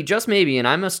maybe, just maybe, and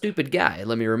I'm a stupid guy,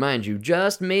 let me remind you,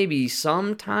 just maybe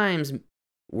sometimes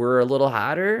we're a little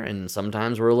hotter and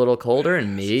sometimes we're a little colder,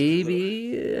 and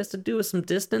maybe it has to do with some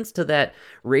distance to that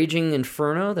raging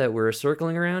inferno that we're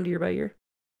circling around year by year.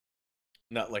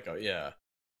 Not like a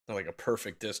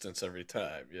perfect distance every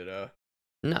time,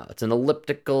 No, it's an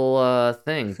elliptical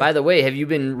thing. By the way, have you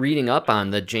been reading up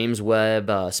on the James Webb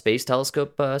Space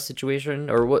Telescope situation?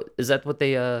 Or what is that? What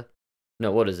they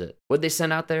no, what is it? What they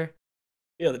send out there?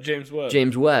 Yeah, the James Webb.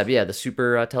 James Webb, yeah, the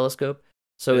super telescope.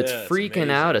 So yeah, it's freaking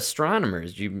out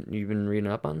astronomers. You've been reading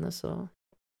up on this at all?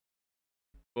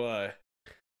 Why?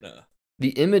 No.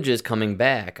 The images coming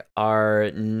back are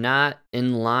not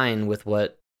in line with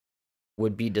what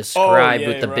would be described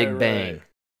with the Big Bang.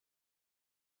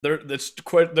 That's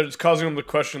causing them to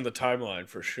question the timeline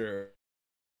for sure.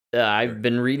 I've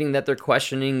been reading that they're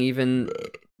questioning even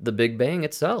the Big Bang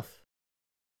itself.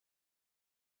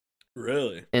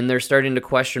 Really? And they're starting to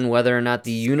question whether or not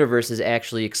the universe is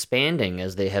actually expanding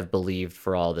as they have believed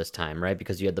for all this time, right?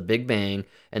 Because you had the Big Bang,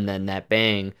 and then that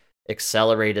bang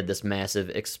accelerated this massive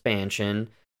expansion,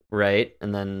 right?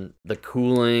 And then the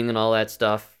cooling and all that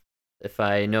stuff. If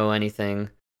I know anything,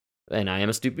 and I am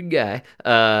a stupid guy,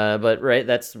 but right,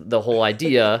 that's the whole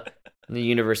idea. The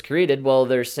universe created. Well,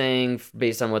 they're saying,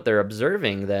 based on what they're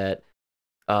observing, that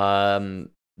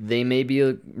they may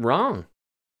be wrong,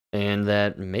 and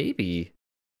that maybe,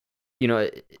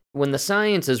 when the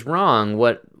science is wrong,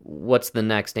 what's the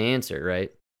next answer,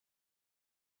 right?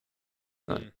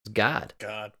 It's God.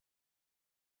 God.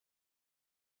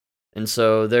 And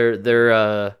so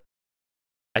they're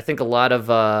I think a lot of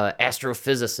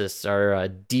astrophysicists are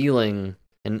dealing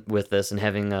with this and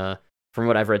having, from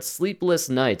what I've read, sleepless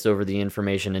nights over the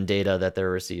information and data that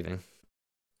they're receiving.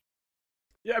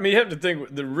 Yeah, I mean, you have to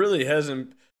think, there really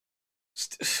hasn't...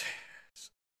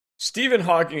 Stephen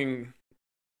Hawking,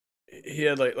 he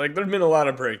had, like there's been a lot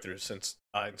of breakthroughs since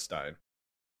Einstein.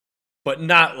 But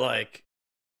not like...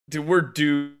 Dude, we're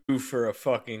due for a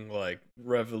fucking, like,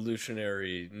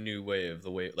 revolutionary new way of the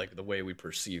way we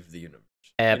perceive the universe.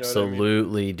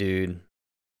 Absolutely, I mean? Dude.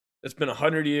 It's been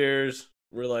 100 years.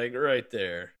 We're like right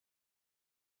there.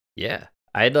 Yeah,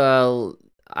 80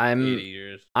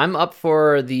 years. I'm up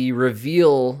for the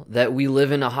reveal that we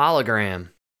live in a hologram,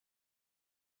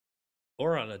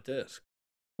 or on a disc.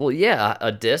 Well, yeah,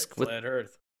 a disc with flat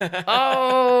Earth.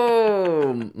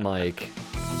 Oh, Mike.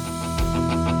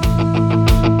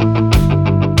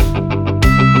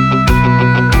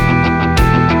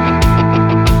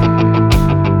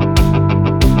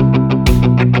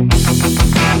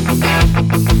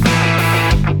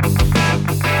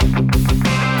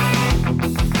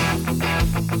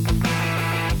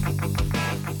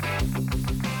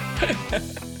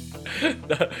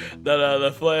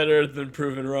 The flat Earth been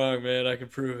proven wrong, man. I can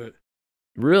prove it.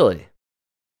 Really?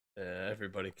 Yeah,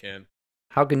 everybody can.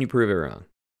 How can you prove it wrong?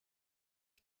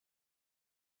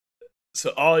 So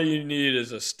all you need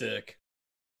is a stick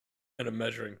and a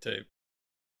measuring tape.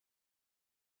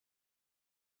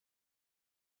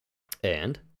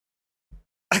 And?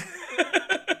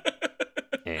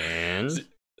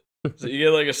 So you get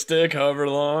like a stick, however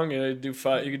long, you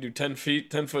can do 10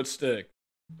 feet, 10-foot stick.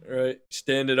 Right?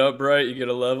 Stand it upright, you get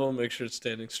a level, make sure it's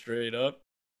standing straight up.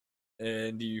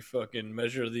 And you fucking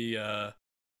measure the,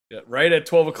 right at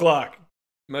 12 o'clock,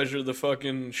 measure the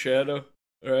fucking shadow,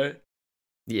 right?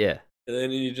 Yeah. And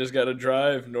then you just got to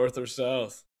drive north or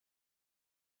south.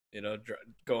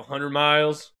 Go 100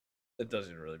 miles. It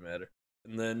doesn't really matter.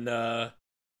 And then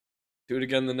do it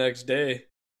again the next day.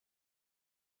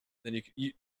 Then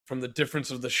you from the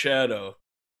difference of the shadow,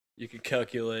 you can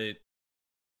calculate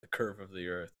the curve of the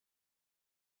Earth.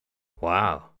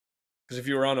 Wow. Because if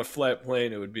you were on a flat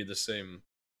plane, it would be the same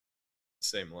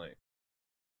length.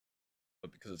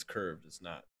 But because it's curved, it's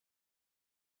not.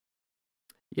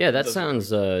 Yeah, that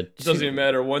sounds. It doesn't even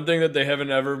matter. One thing that they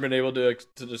haven't ever been able to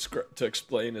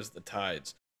explain is the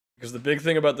tides. Because the big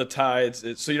thing about the tides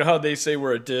is, so you know how they say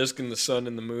we're a disk and the sun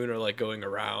and the moon are like going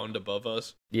around above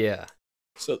us? Yeah.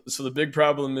 So the big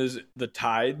problem is the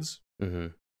tides. Mm-hmm.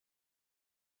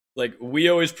 Like, we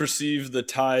always perceive the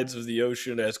tides of the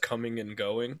ocean as coming and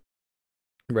going.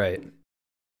 Right.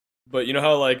 But you know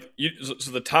how, like,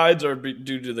 so the tides are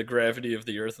due to the gravity of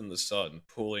the Earth and the sun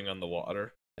pulling on the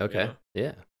water. Okay. You know?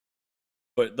 Yeah.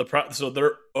 But so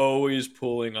they're always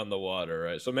pulling on the water,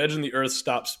 right? So imagine the Earth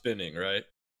stops spinning, right?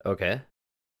 Okay.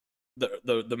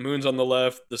 The moon's on the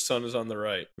left, the sun is on the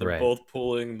right. They're Right. both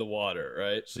pulling the water,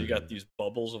 right? So you got these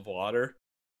bubbles of water,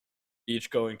 each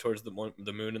going towards the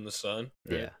moon and the sun.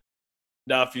 Right? Yeah.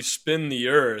 Now, if you spin the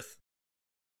Earth,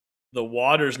 the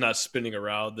water's not spinning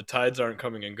around. The tides aren't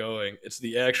coming and going. It's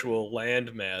the actual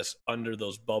land mass under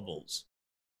those bubbles.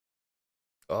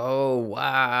 Oh,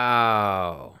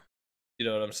 wow. You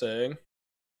know what I'm saying?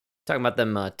 Talking about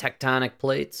them tectonic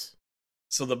plates?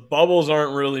 So the bubbles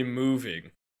aren't really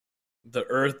moving. The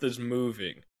Earth is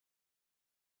moving.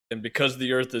 And because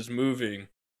the Earth is moving,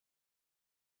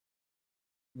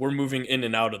 we're moving in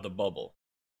and out of the bubble.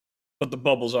 But the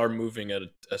bubbles are moving at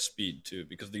a speed too,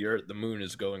 because the moon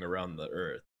is going around the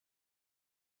Earth.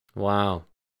 Wow.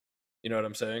 You know what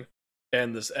I'm saying?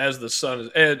 And as the sun is,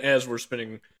 and as we're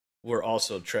spinning, we're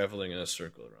also traveling in a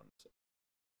circle around the sun.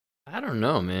 I don't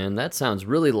know, man. That sounds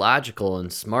really logical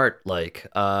and smart. Like,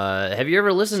 have you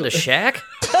ever listened to Shaq?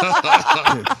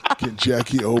 Can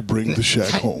Jackie O bring the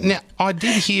Shaq home? Now, I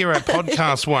did hear a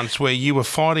podcast once where you were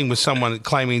fighting with someone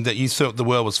claiming that you thought the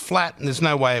world was flat and there's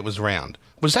no way it was round.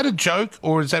 Was that a joke,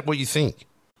 or is that what you think?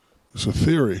 It's a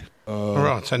theory. All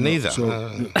right, so neither. No,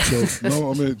 I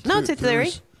mean, no, it's a theory.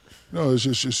 No, it's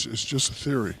just a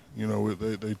theory. You know,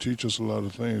 they teach us a lot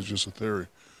of things. Just a theory.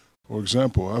 For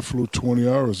example, I flew 20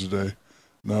 hours a day.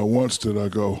 Not once did I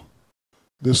go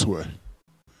this way.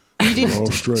 You didn't. All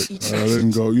straight. I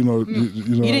didn't go. You know.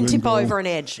 You didn't tip over an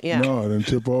edge. Yeah. No, I didn't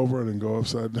tip over. I didn't go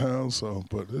upside down. So,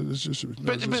 but it's just.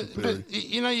 But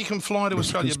you know, you can fly to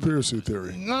Australia. Conspiracy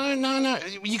theory. No.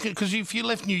 You can, because if you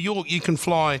left New York, you can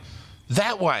fly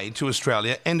that way to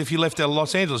Australia, and if you left out of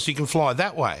Los Angeles, you can fly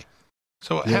that way.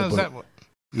 So how does that work?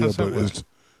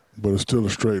 But it's still a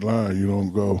straight line. You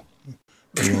don't go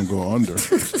under.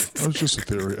 That's just a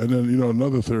theory. And then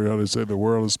another theory, how they say the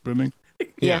world is spinning.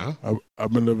 Yeah.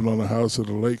 I've been living on a house at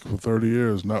a lake for 30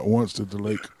 years. Not once did the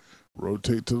lake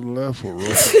rotate to the left or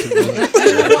rotate to the right. I've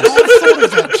thought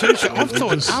of that too. So I've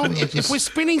thought, if we're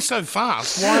spinning so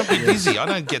fast, why aren't we dizzy? I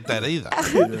don't get that either.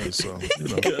 Yeah, so,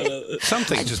 some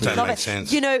things just don't make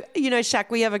sense. You know,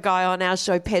 Shaq, we have a guy on our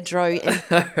show, Pedro.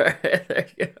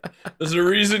 There's a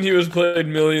reason he was paid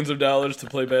millions of dollars to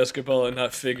play basketball and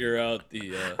not figure out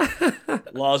the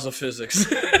laws of physics.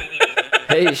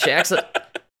 Hey, Shaq's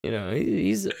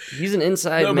he's an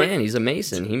inside man. He's a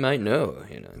Mason. He might know.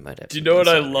 He might have. Do you know what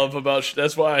I love about?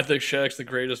 That's why I think Shaq's the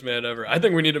greatest man ever. I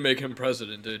think we need to make him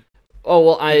president, dude. Oh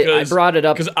well, I brought it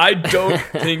up because I don't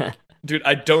think, dude.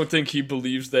 I don't think he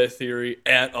believes that theory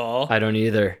at all. I don't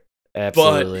either.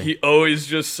 Absolutely. But he always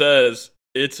just says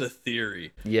it's a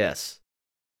theory. Yes.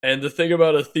 And the thing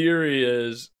about a theory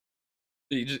is,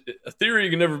 a theory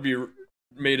can never be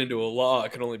made into a law.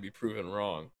 It can only be proven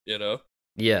wrong. You know.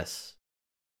 Yes.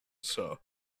 So,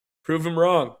 prove him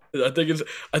wrong. I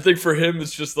think for him,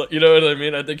 it's just like, you know what I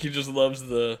mean? I think he just loves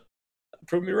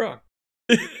prove me wrong.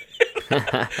 And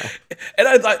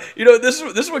I thought, this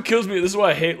is what kills me. This is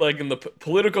why I hate, like, in the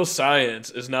political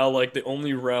science is now, like, the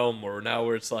only realm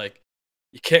where it's like,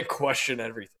 you can't question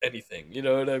anything. You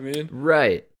know what I mean?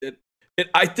 Right.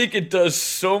 I think it does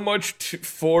so much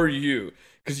for you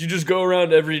because you just go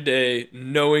around every day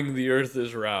knowing the earth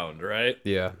is round, right?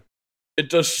 Yeah. It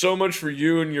does so much for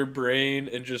you and your brain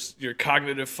and just your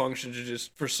cognitive functions.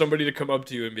 Just for somebody to come up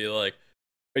to you and be like,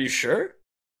 "Are you sure?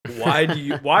 Why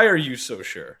are you so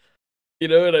sure?" You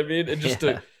know what I mean? And just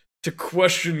to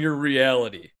question your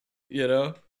reality. You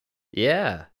know?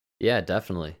 Yeah,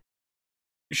 definitely.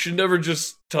 You should never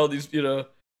just tell these, you know.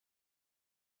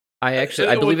 I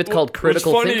believe it's called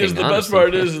critical thinking. What's funny is the best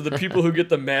part is the people who get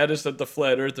the maddest at the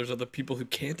flat earthers are the people who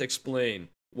can't explain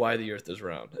why the earth is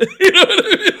round. You know what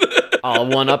I mean? I'll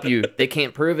one up you. They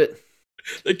can't prove it.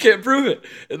 They can't prove it.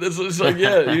 And it's like,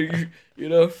 yeah, you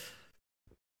know.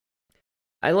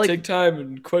 Take time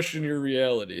and question your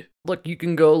reality. Look, you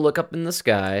can go look up in the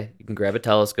sky. You can grab a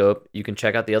telescope. You can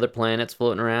check out the other planets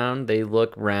floating around. They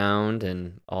look round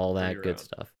and all that good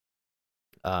stuff.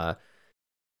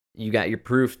 You got your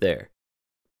proof there.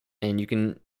 And you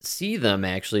can see them,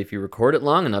 actually, if you record it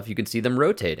long enough, you can see them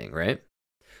rotating, right?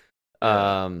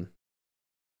 Yeah.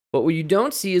 But what you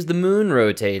don't see is the moon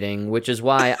rotating, which is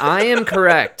why I am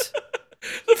correct.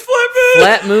 The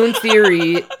flat moon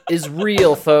theory is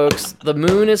real, folks. The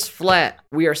moon is flat.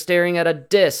 We are staring at a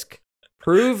disc.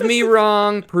 Prove me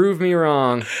wrong. Prove me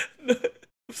wrong.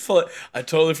 I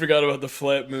totally forgot about the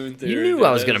flat moon theory. You knew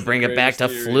I was going to bring it back to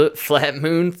flat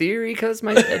moon theory because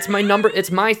it's my number.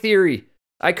 It's my theory.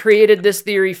 I created this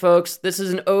theory, folks. This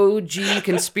is an OG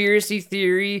conspiracy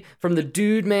theory from the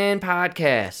Dude Man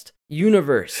podcast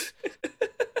universe.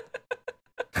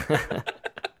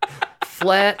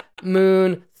 Flat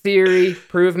moon theory.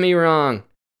 Prove me wrong.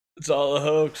 It's all a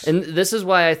hoax. And this is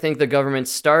why I think the government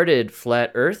started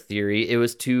flat earth theory. It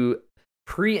was to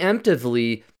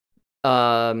preemptively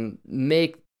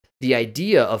make the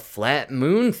idea of flat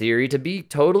moon theory to be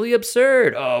totally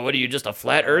absurd. Oh, what are you, just a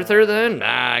flat earther then?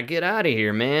 Nah, get out of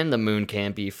here, man. The moon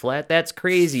can't be flat. That's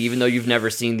crazy, even though you've never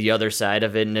seen the other side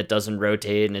of it and it doesn't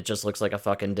rotate and it just looks like a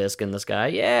fucking disc in the sky.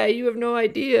 Yeah, you have no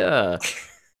idea.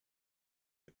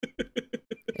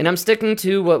 And I'm sticking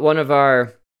to what one of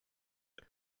our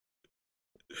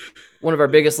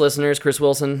biggest listeners, Chris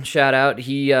Wilson, shout out.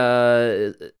 He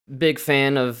big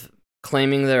fan of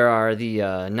claiming there are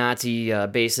the Nazi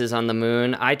bases on the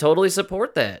moon. I totally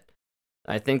support that.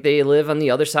 I think they live on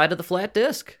the other side of the flat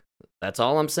disk. That's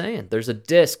all I'm saying. There's a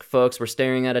disk, folks. We're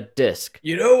staring at a disk.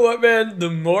 You know what, man?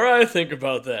 The more I think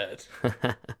about that,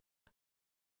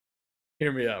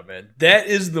 hear me out, man. That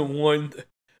is the one.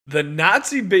 The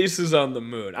Nazi bases on the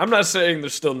moon. I'm not saying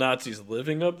there's still Nazis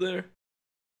living up there,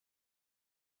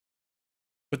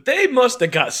 but they must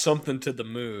have got something to the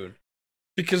moon,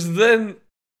 because then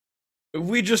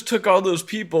we just took all those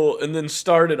people and then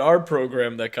started our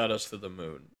program that got us to the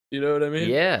moon. You know what I mean?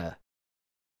 Yeah.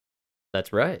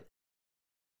 That's right.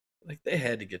 Like, they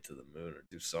had to get to the moon or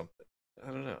do something.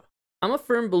 I don't know. I'm a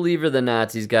firm believer the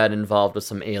Nazis got involved with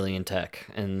some alien tech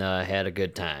and had a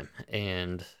good time.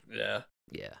 And yeah.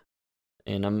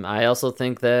 And I also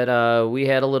think that we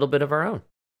had a little bit of our own.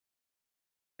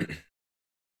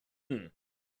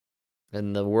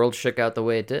 And the world shook out the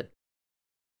way it did.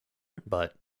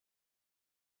 But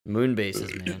moon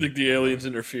bases, man. You think the aliens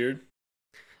interfered?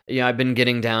 Yeah, I've been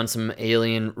getting down some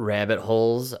alien rabbit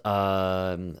holes.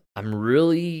 I'm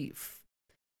really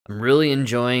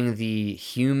enjoying the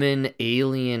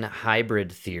human-alien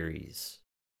hybrid theories.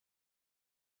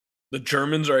 The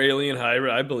Germans are alien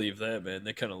hybrid? I believe that, man.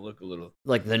 They kind of look a little...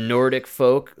 Like the Nordic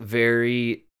folk,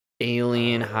 very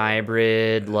alien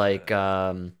hybrid. Yeah. Like,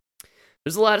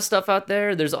 there's a lot of stuff out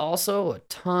there. There's also a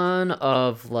ton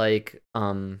of, like,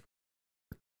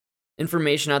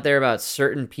 information out there about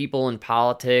certain people in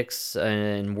politics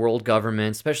and world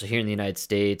government, especially here in the United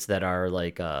States, that are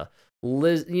like, I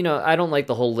don't like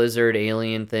the whole lizard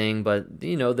alien thing, but,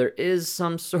 there is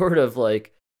some sort of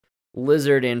like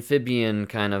lizard amphibian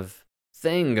kind of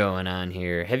thing going on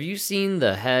here. Have you seen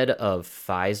the head of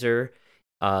Pfizer?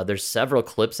 There's several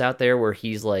clips out there where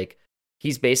he's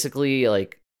basically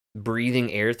like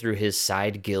breathing air through his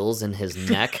side gills and his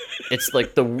neck. It's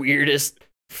like the weirdest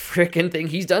freaking thing.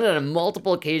 He's done it on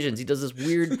multiple occasions. He does this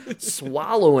weird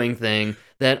swallowing thing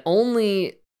that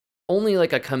only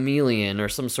like a chameleon or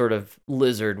some sort of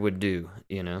lizard would do,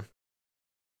 Yeah,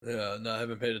 no, I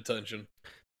haven't paid attention.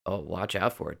 Oh, watch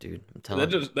out for it, dude. I'm telling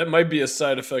you. That might be a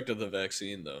side effect of the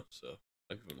vaccine, though. So.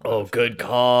 Oh, good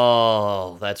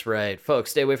call. That's right. Folks,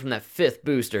 stay away from that 5th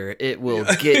booster. It will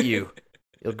get you.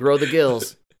 You'll grow the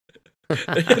gills.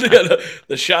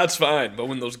 The shot's fine, but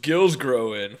when those gills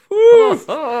grow in, whoo!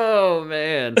 Oh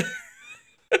man.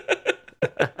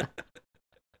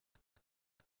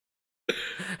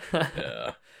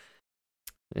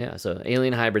 Yeah, so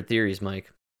alien hybrid theories,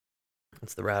 Mike.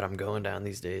 That's the route I'm going down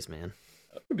these days, man.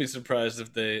 I would be surprised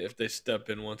if they step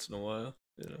in once in a while,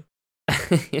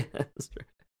 Yeah, that's true.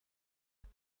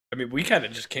 I mean, we kind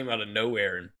of just came out of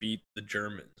nowhere and beat the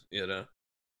Germans,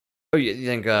 Oh, you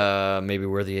think maybe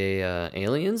we're the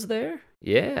aliens there?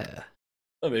 Yeah.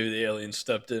 Well, maybe the aliens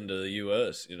stepped into the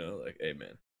U.S., like, hey,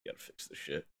 man, you gotta fix this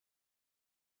shit.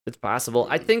 It's possible.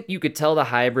 I think you could tell the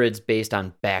hybrids based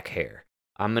on back hair.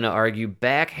 I'm going to argue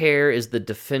back hair is the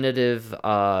definitive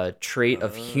trait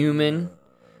of human,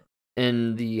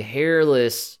 and the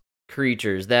hairless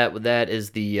creatures, that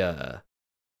is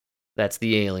that's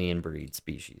the alien breed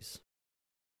species.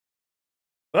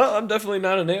 Well, I'm definitely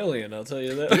not an alien, I'll tell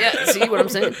you that. Yeah, see what I'm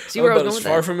saying? See where I was going with that?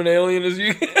 As far from an alien as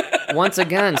you Once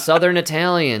again, Southern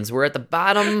Italians. We're at the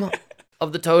bottom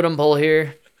of the totem pole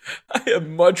here. I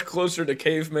am much closer to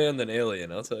caveman than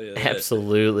alien, I'll tell you that.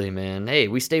 Absolutely, man. Hey,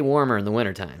 we stay warmer in the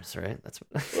winter times, right? That's a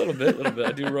little bit.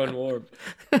 I do run warm.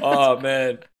 Oh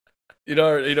man,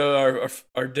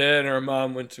 our dad and our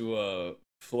mom went to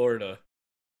Florida.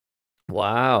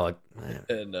 Wow,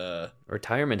 and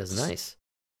retirement is nice.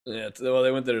 Yeah, well,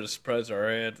 they went there to surprise our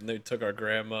aunt, and they took our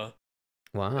grandma.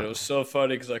 Wow, and it was so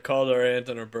funny because I called our aunt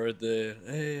on her birthday.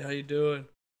 Hey, how you doing?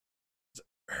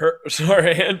 Our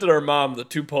aunt and our mom, the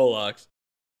two Polacks,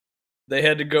 they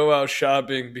had to go out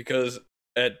shopping because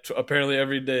apparently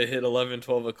every day hit 11,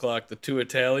 12 o'clock, the two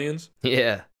Italians,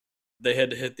 yeah, they had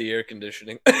to hit the air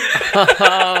conditioning.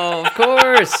 Oh,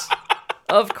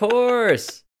 of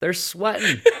course, they're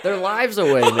sweating their lives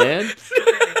away, man.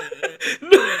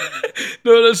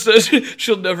 No, says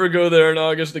she'll never go there in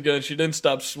August again. She didn't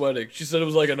stop sweating. She said it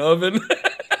was like an oven.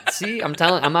 See, I'm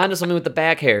onto something with the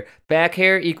back hair. Back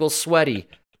hair equals sweaty.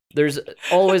 There's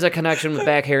always a connection with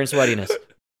back hair and sweatiness.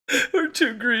 We're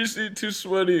too greasy, too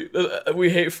sweaty. We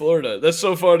hate Florida. That's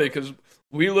so funny because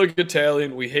we look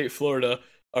Italian. We hate Florida.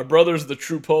 Our brother's the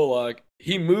true Polak.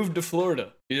 He moved to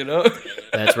Florida,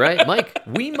 That's right, Mike.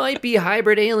 We might be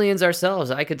hybrid aliens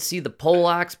ourselves. I could see the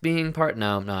Polacks being part.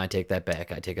 No, I take that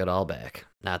back. I take it all back.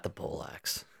 Not the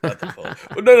Polacks. Not the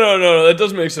Polacks. No. That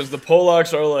does make sense. The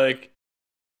Polacks are like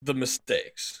the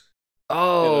mistakes.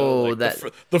 Oh,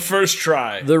 like the first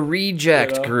try, the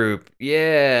reject group.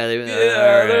 Yeah,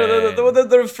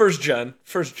 they're first gen.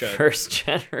 First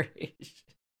generation.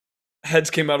 Heads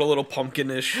came out a little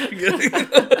pumpkinish.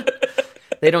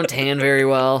 They don't tan very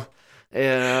well.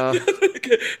 A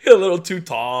little too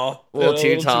tall. A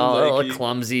little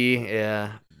clumsy.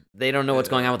 Yeah. They don't know what's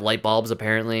going on with light bulbs,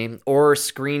 apparently, or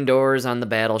screen doors on the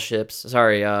battleships.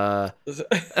 Sorry.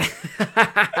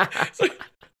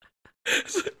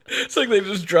 It's like they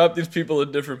just dropped these people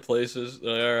in different places.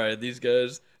 Like, all right, these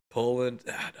guys, Poland.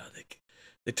 No,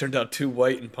 they turned out too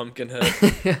white and pumpkinhead.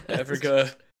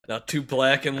 Africa, now too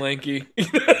black and lanky.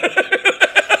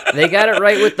 They got it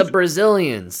right with the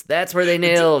Brazilians. That's where they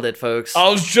nailed it, folks. I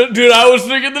was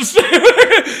thinking the same.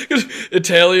 Because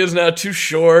Italians now too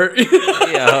short.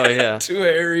 Yeah. Too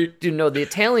hairy. Dude, no, the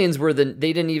Italians were the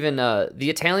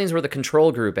Italians were the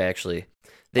control group, actually.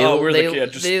 They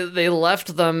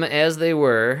left them as they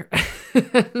were.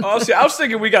 See, I was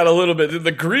thinking we got a little bit.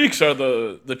 The Greeks are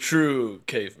the true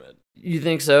cavemen. You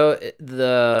think so?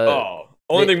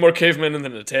 Only thing more cavemen than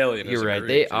an Italian. You're right.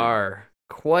 They are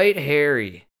quite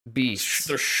hairy beasts.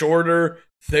 They're shorter,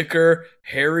 thicker,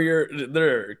 hairier.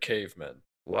 They're cavemen.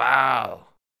 Wow.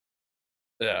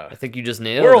 Yeah. I think you just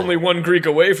nailed it. We're only one Greek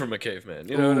away from a caveman.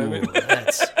 You know what I mean?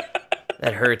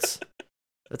 That hurts.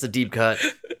 That's a deep cut.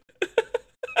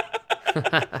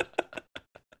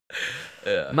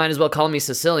 Yeah. Might as well call me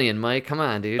Sicilian, Mike. Come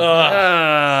on, dude. Gross.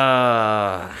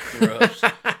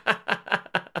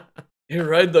 You're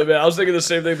right, though, man. I was thinking the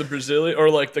same thing. The Brazilian or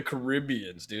like the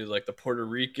Caribbeans, dude. Like the Puerto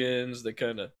Ricans. They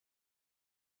kind of.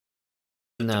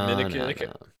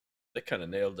 Dominican. They kind of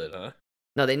nailed it, huh?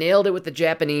 No, they nailed it with the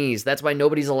Japanese. That's why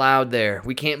nobody's allowed there.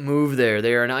 We can't move there.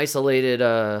 They are an isolated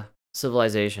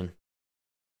civilization.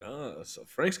 Oh, so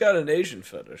Frank's got an Asian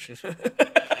fetish.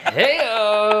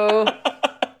 Hey-o!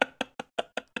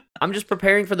 I'm just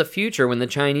preparing for the future when the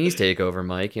Chinese take over,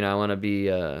 Mike. I want to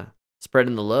be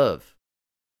spreading the love.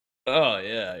 Oh,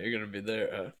 yeah. You're going to be there,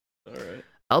 huh? All right.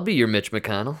 I'll be your Mitch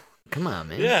McConnell. Come on,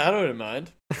 man. Yeah, I don't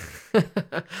mind.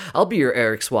 I'll be your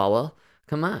Eric Swalwell.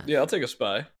 Come on. Yeah, I'll take a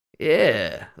spy.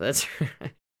 Yeah, that's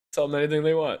right. Tell them anything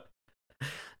they want.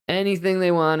 Anything they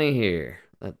want to hear.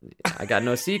 I got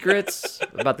no secrets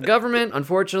about the government,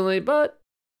 unfortunately, but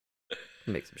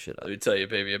make some shit up. Let me tell you,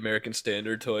 baby, American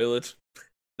Standard toilets,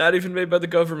 not even made by the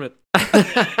government.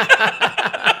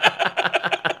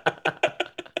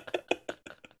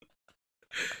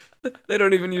 They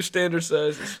don't even use standard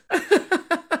sizes.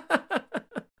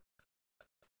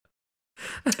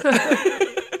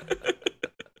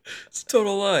 It's a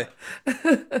total lie.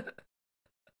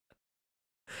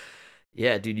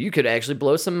 Yeah, dude, you could actually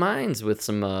blow some minds with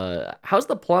some. How's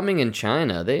the plumbing in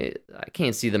China? I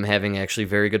can't see them having actually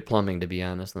very good plumbing, to be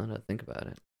honest. Now that I think about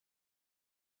it.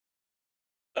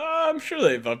 I'm sure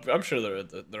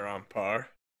they're on par.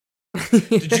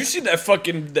 Did you see that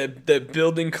fucking that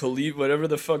building, Khalif, whatever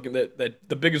the fucking that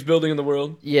the biggest building in the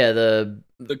world? Yeah, the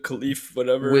Khalif,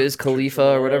 whatever. Wiz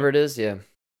Khalifa or whatever it is. Yeah.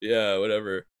 Yeah,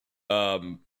 whatever.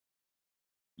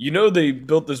 You know they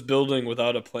built this building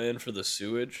without a plan for the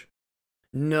sewage.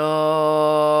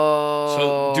 No.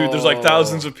 So, dude, there's like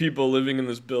thousands of people living in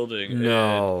this building.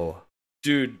 No. And,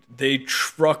 dude, they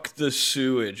truck the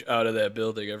sewage out of that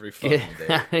building every fucking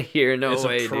day. Here, no it's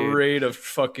way, a parade of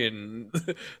fucking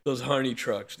those honey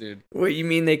trucks, dude. Wait, you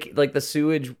mean they like the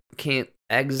sewage can't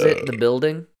exit the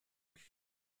building?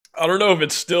 I don't know if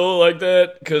it's still like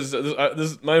that because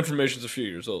my information's a few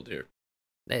years old here.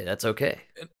 Hey, that's okay.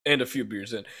 And a few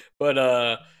beers in, but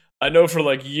I know for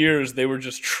like years they were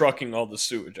just trucking all the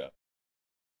sewage out.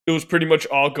 It was pretty much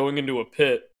all going into a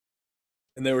pit,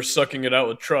 and they were sucking it out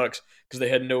with trucks because they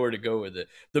had nowhere to go with it.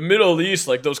 The Middle East,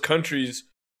 like those countries,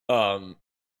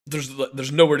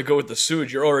 there's nowhere to go with the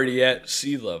sewage. You're already at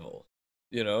sea level,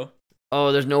 you know.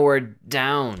 Oh, there's nowhere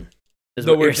down. There's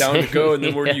nowhere down to go, and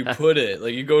then where do you put it?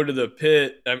 Like you go to the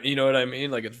pit. You know what I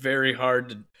mean? Like it's very hard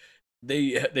to.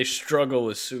 They struggle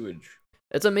with sewage.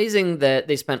 It's amazing that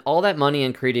they spent all that money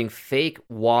in creating fake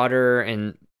water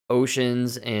and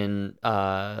oceans and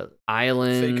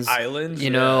islands. Fake islands,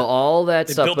 you know, all that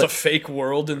they stuff. They built a fake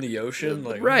world in the ocean,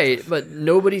 like right? But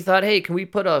nobody thought, hey, can we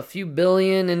put a few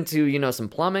billion into some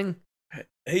plumbing?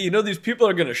 Hey, you know these people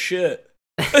are gonna shit.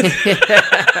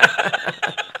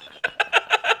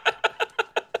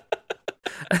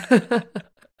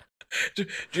 Did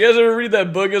you guys ever read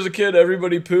that book as a kid?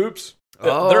 Everybody poops.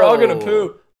 They're all gonna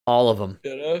poop. All of them.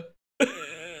 You know?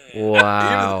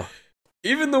 Wow.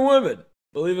 Even the women,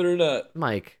 believe it or not.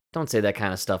 Mike, don't say that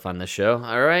kind of stuff on the show.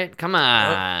 All right, come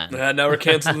on. Now we're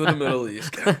canceling the Middle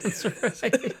East. That's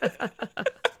right.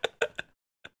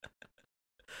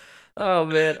 Oh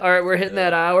man! All right, we're hitting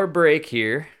that hour break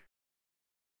here,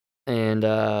 and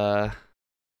we're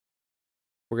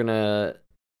gonna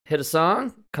hit a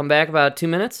song. Come back about 2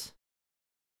 minutes.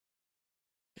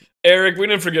 Eric, we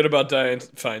didn't forget about Dianne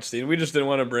Feinstein. We just didn't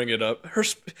want to bring it up.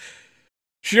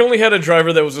 She only had a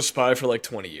driver that was a spy for like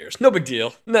 20 years. No big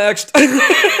deal. Next.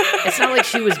 It's not like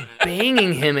she was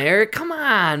banging him, Eric. Come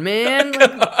on, man.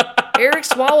 Like, Eric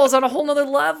Swalwell's on a whole nother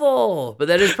level. But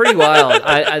that is pretty wild.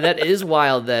 That is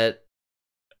wild that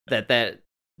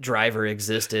driver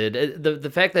existed.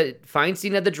 The fact that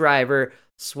Feinstein had the driver,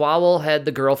 Swalwell had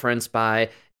the girlfriend spy,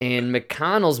 and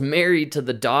McConnell's married to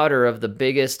the daughter of the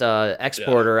biggest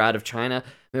exporter out of China.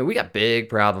 I mean, we got big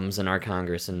problems in our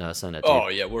Congress and Senate. Dude. Oh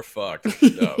yeah, we're fucked.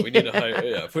 No, we need to hire.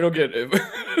 Yeah, if we don't get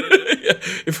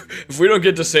if we don't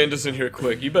get DeSantis in here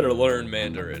quick, you better learn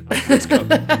Mandarin. It's coming.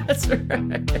 That's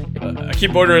right. I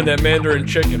keep ordering that Mandarin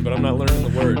chicken, but I'm not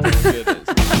learning the words.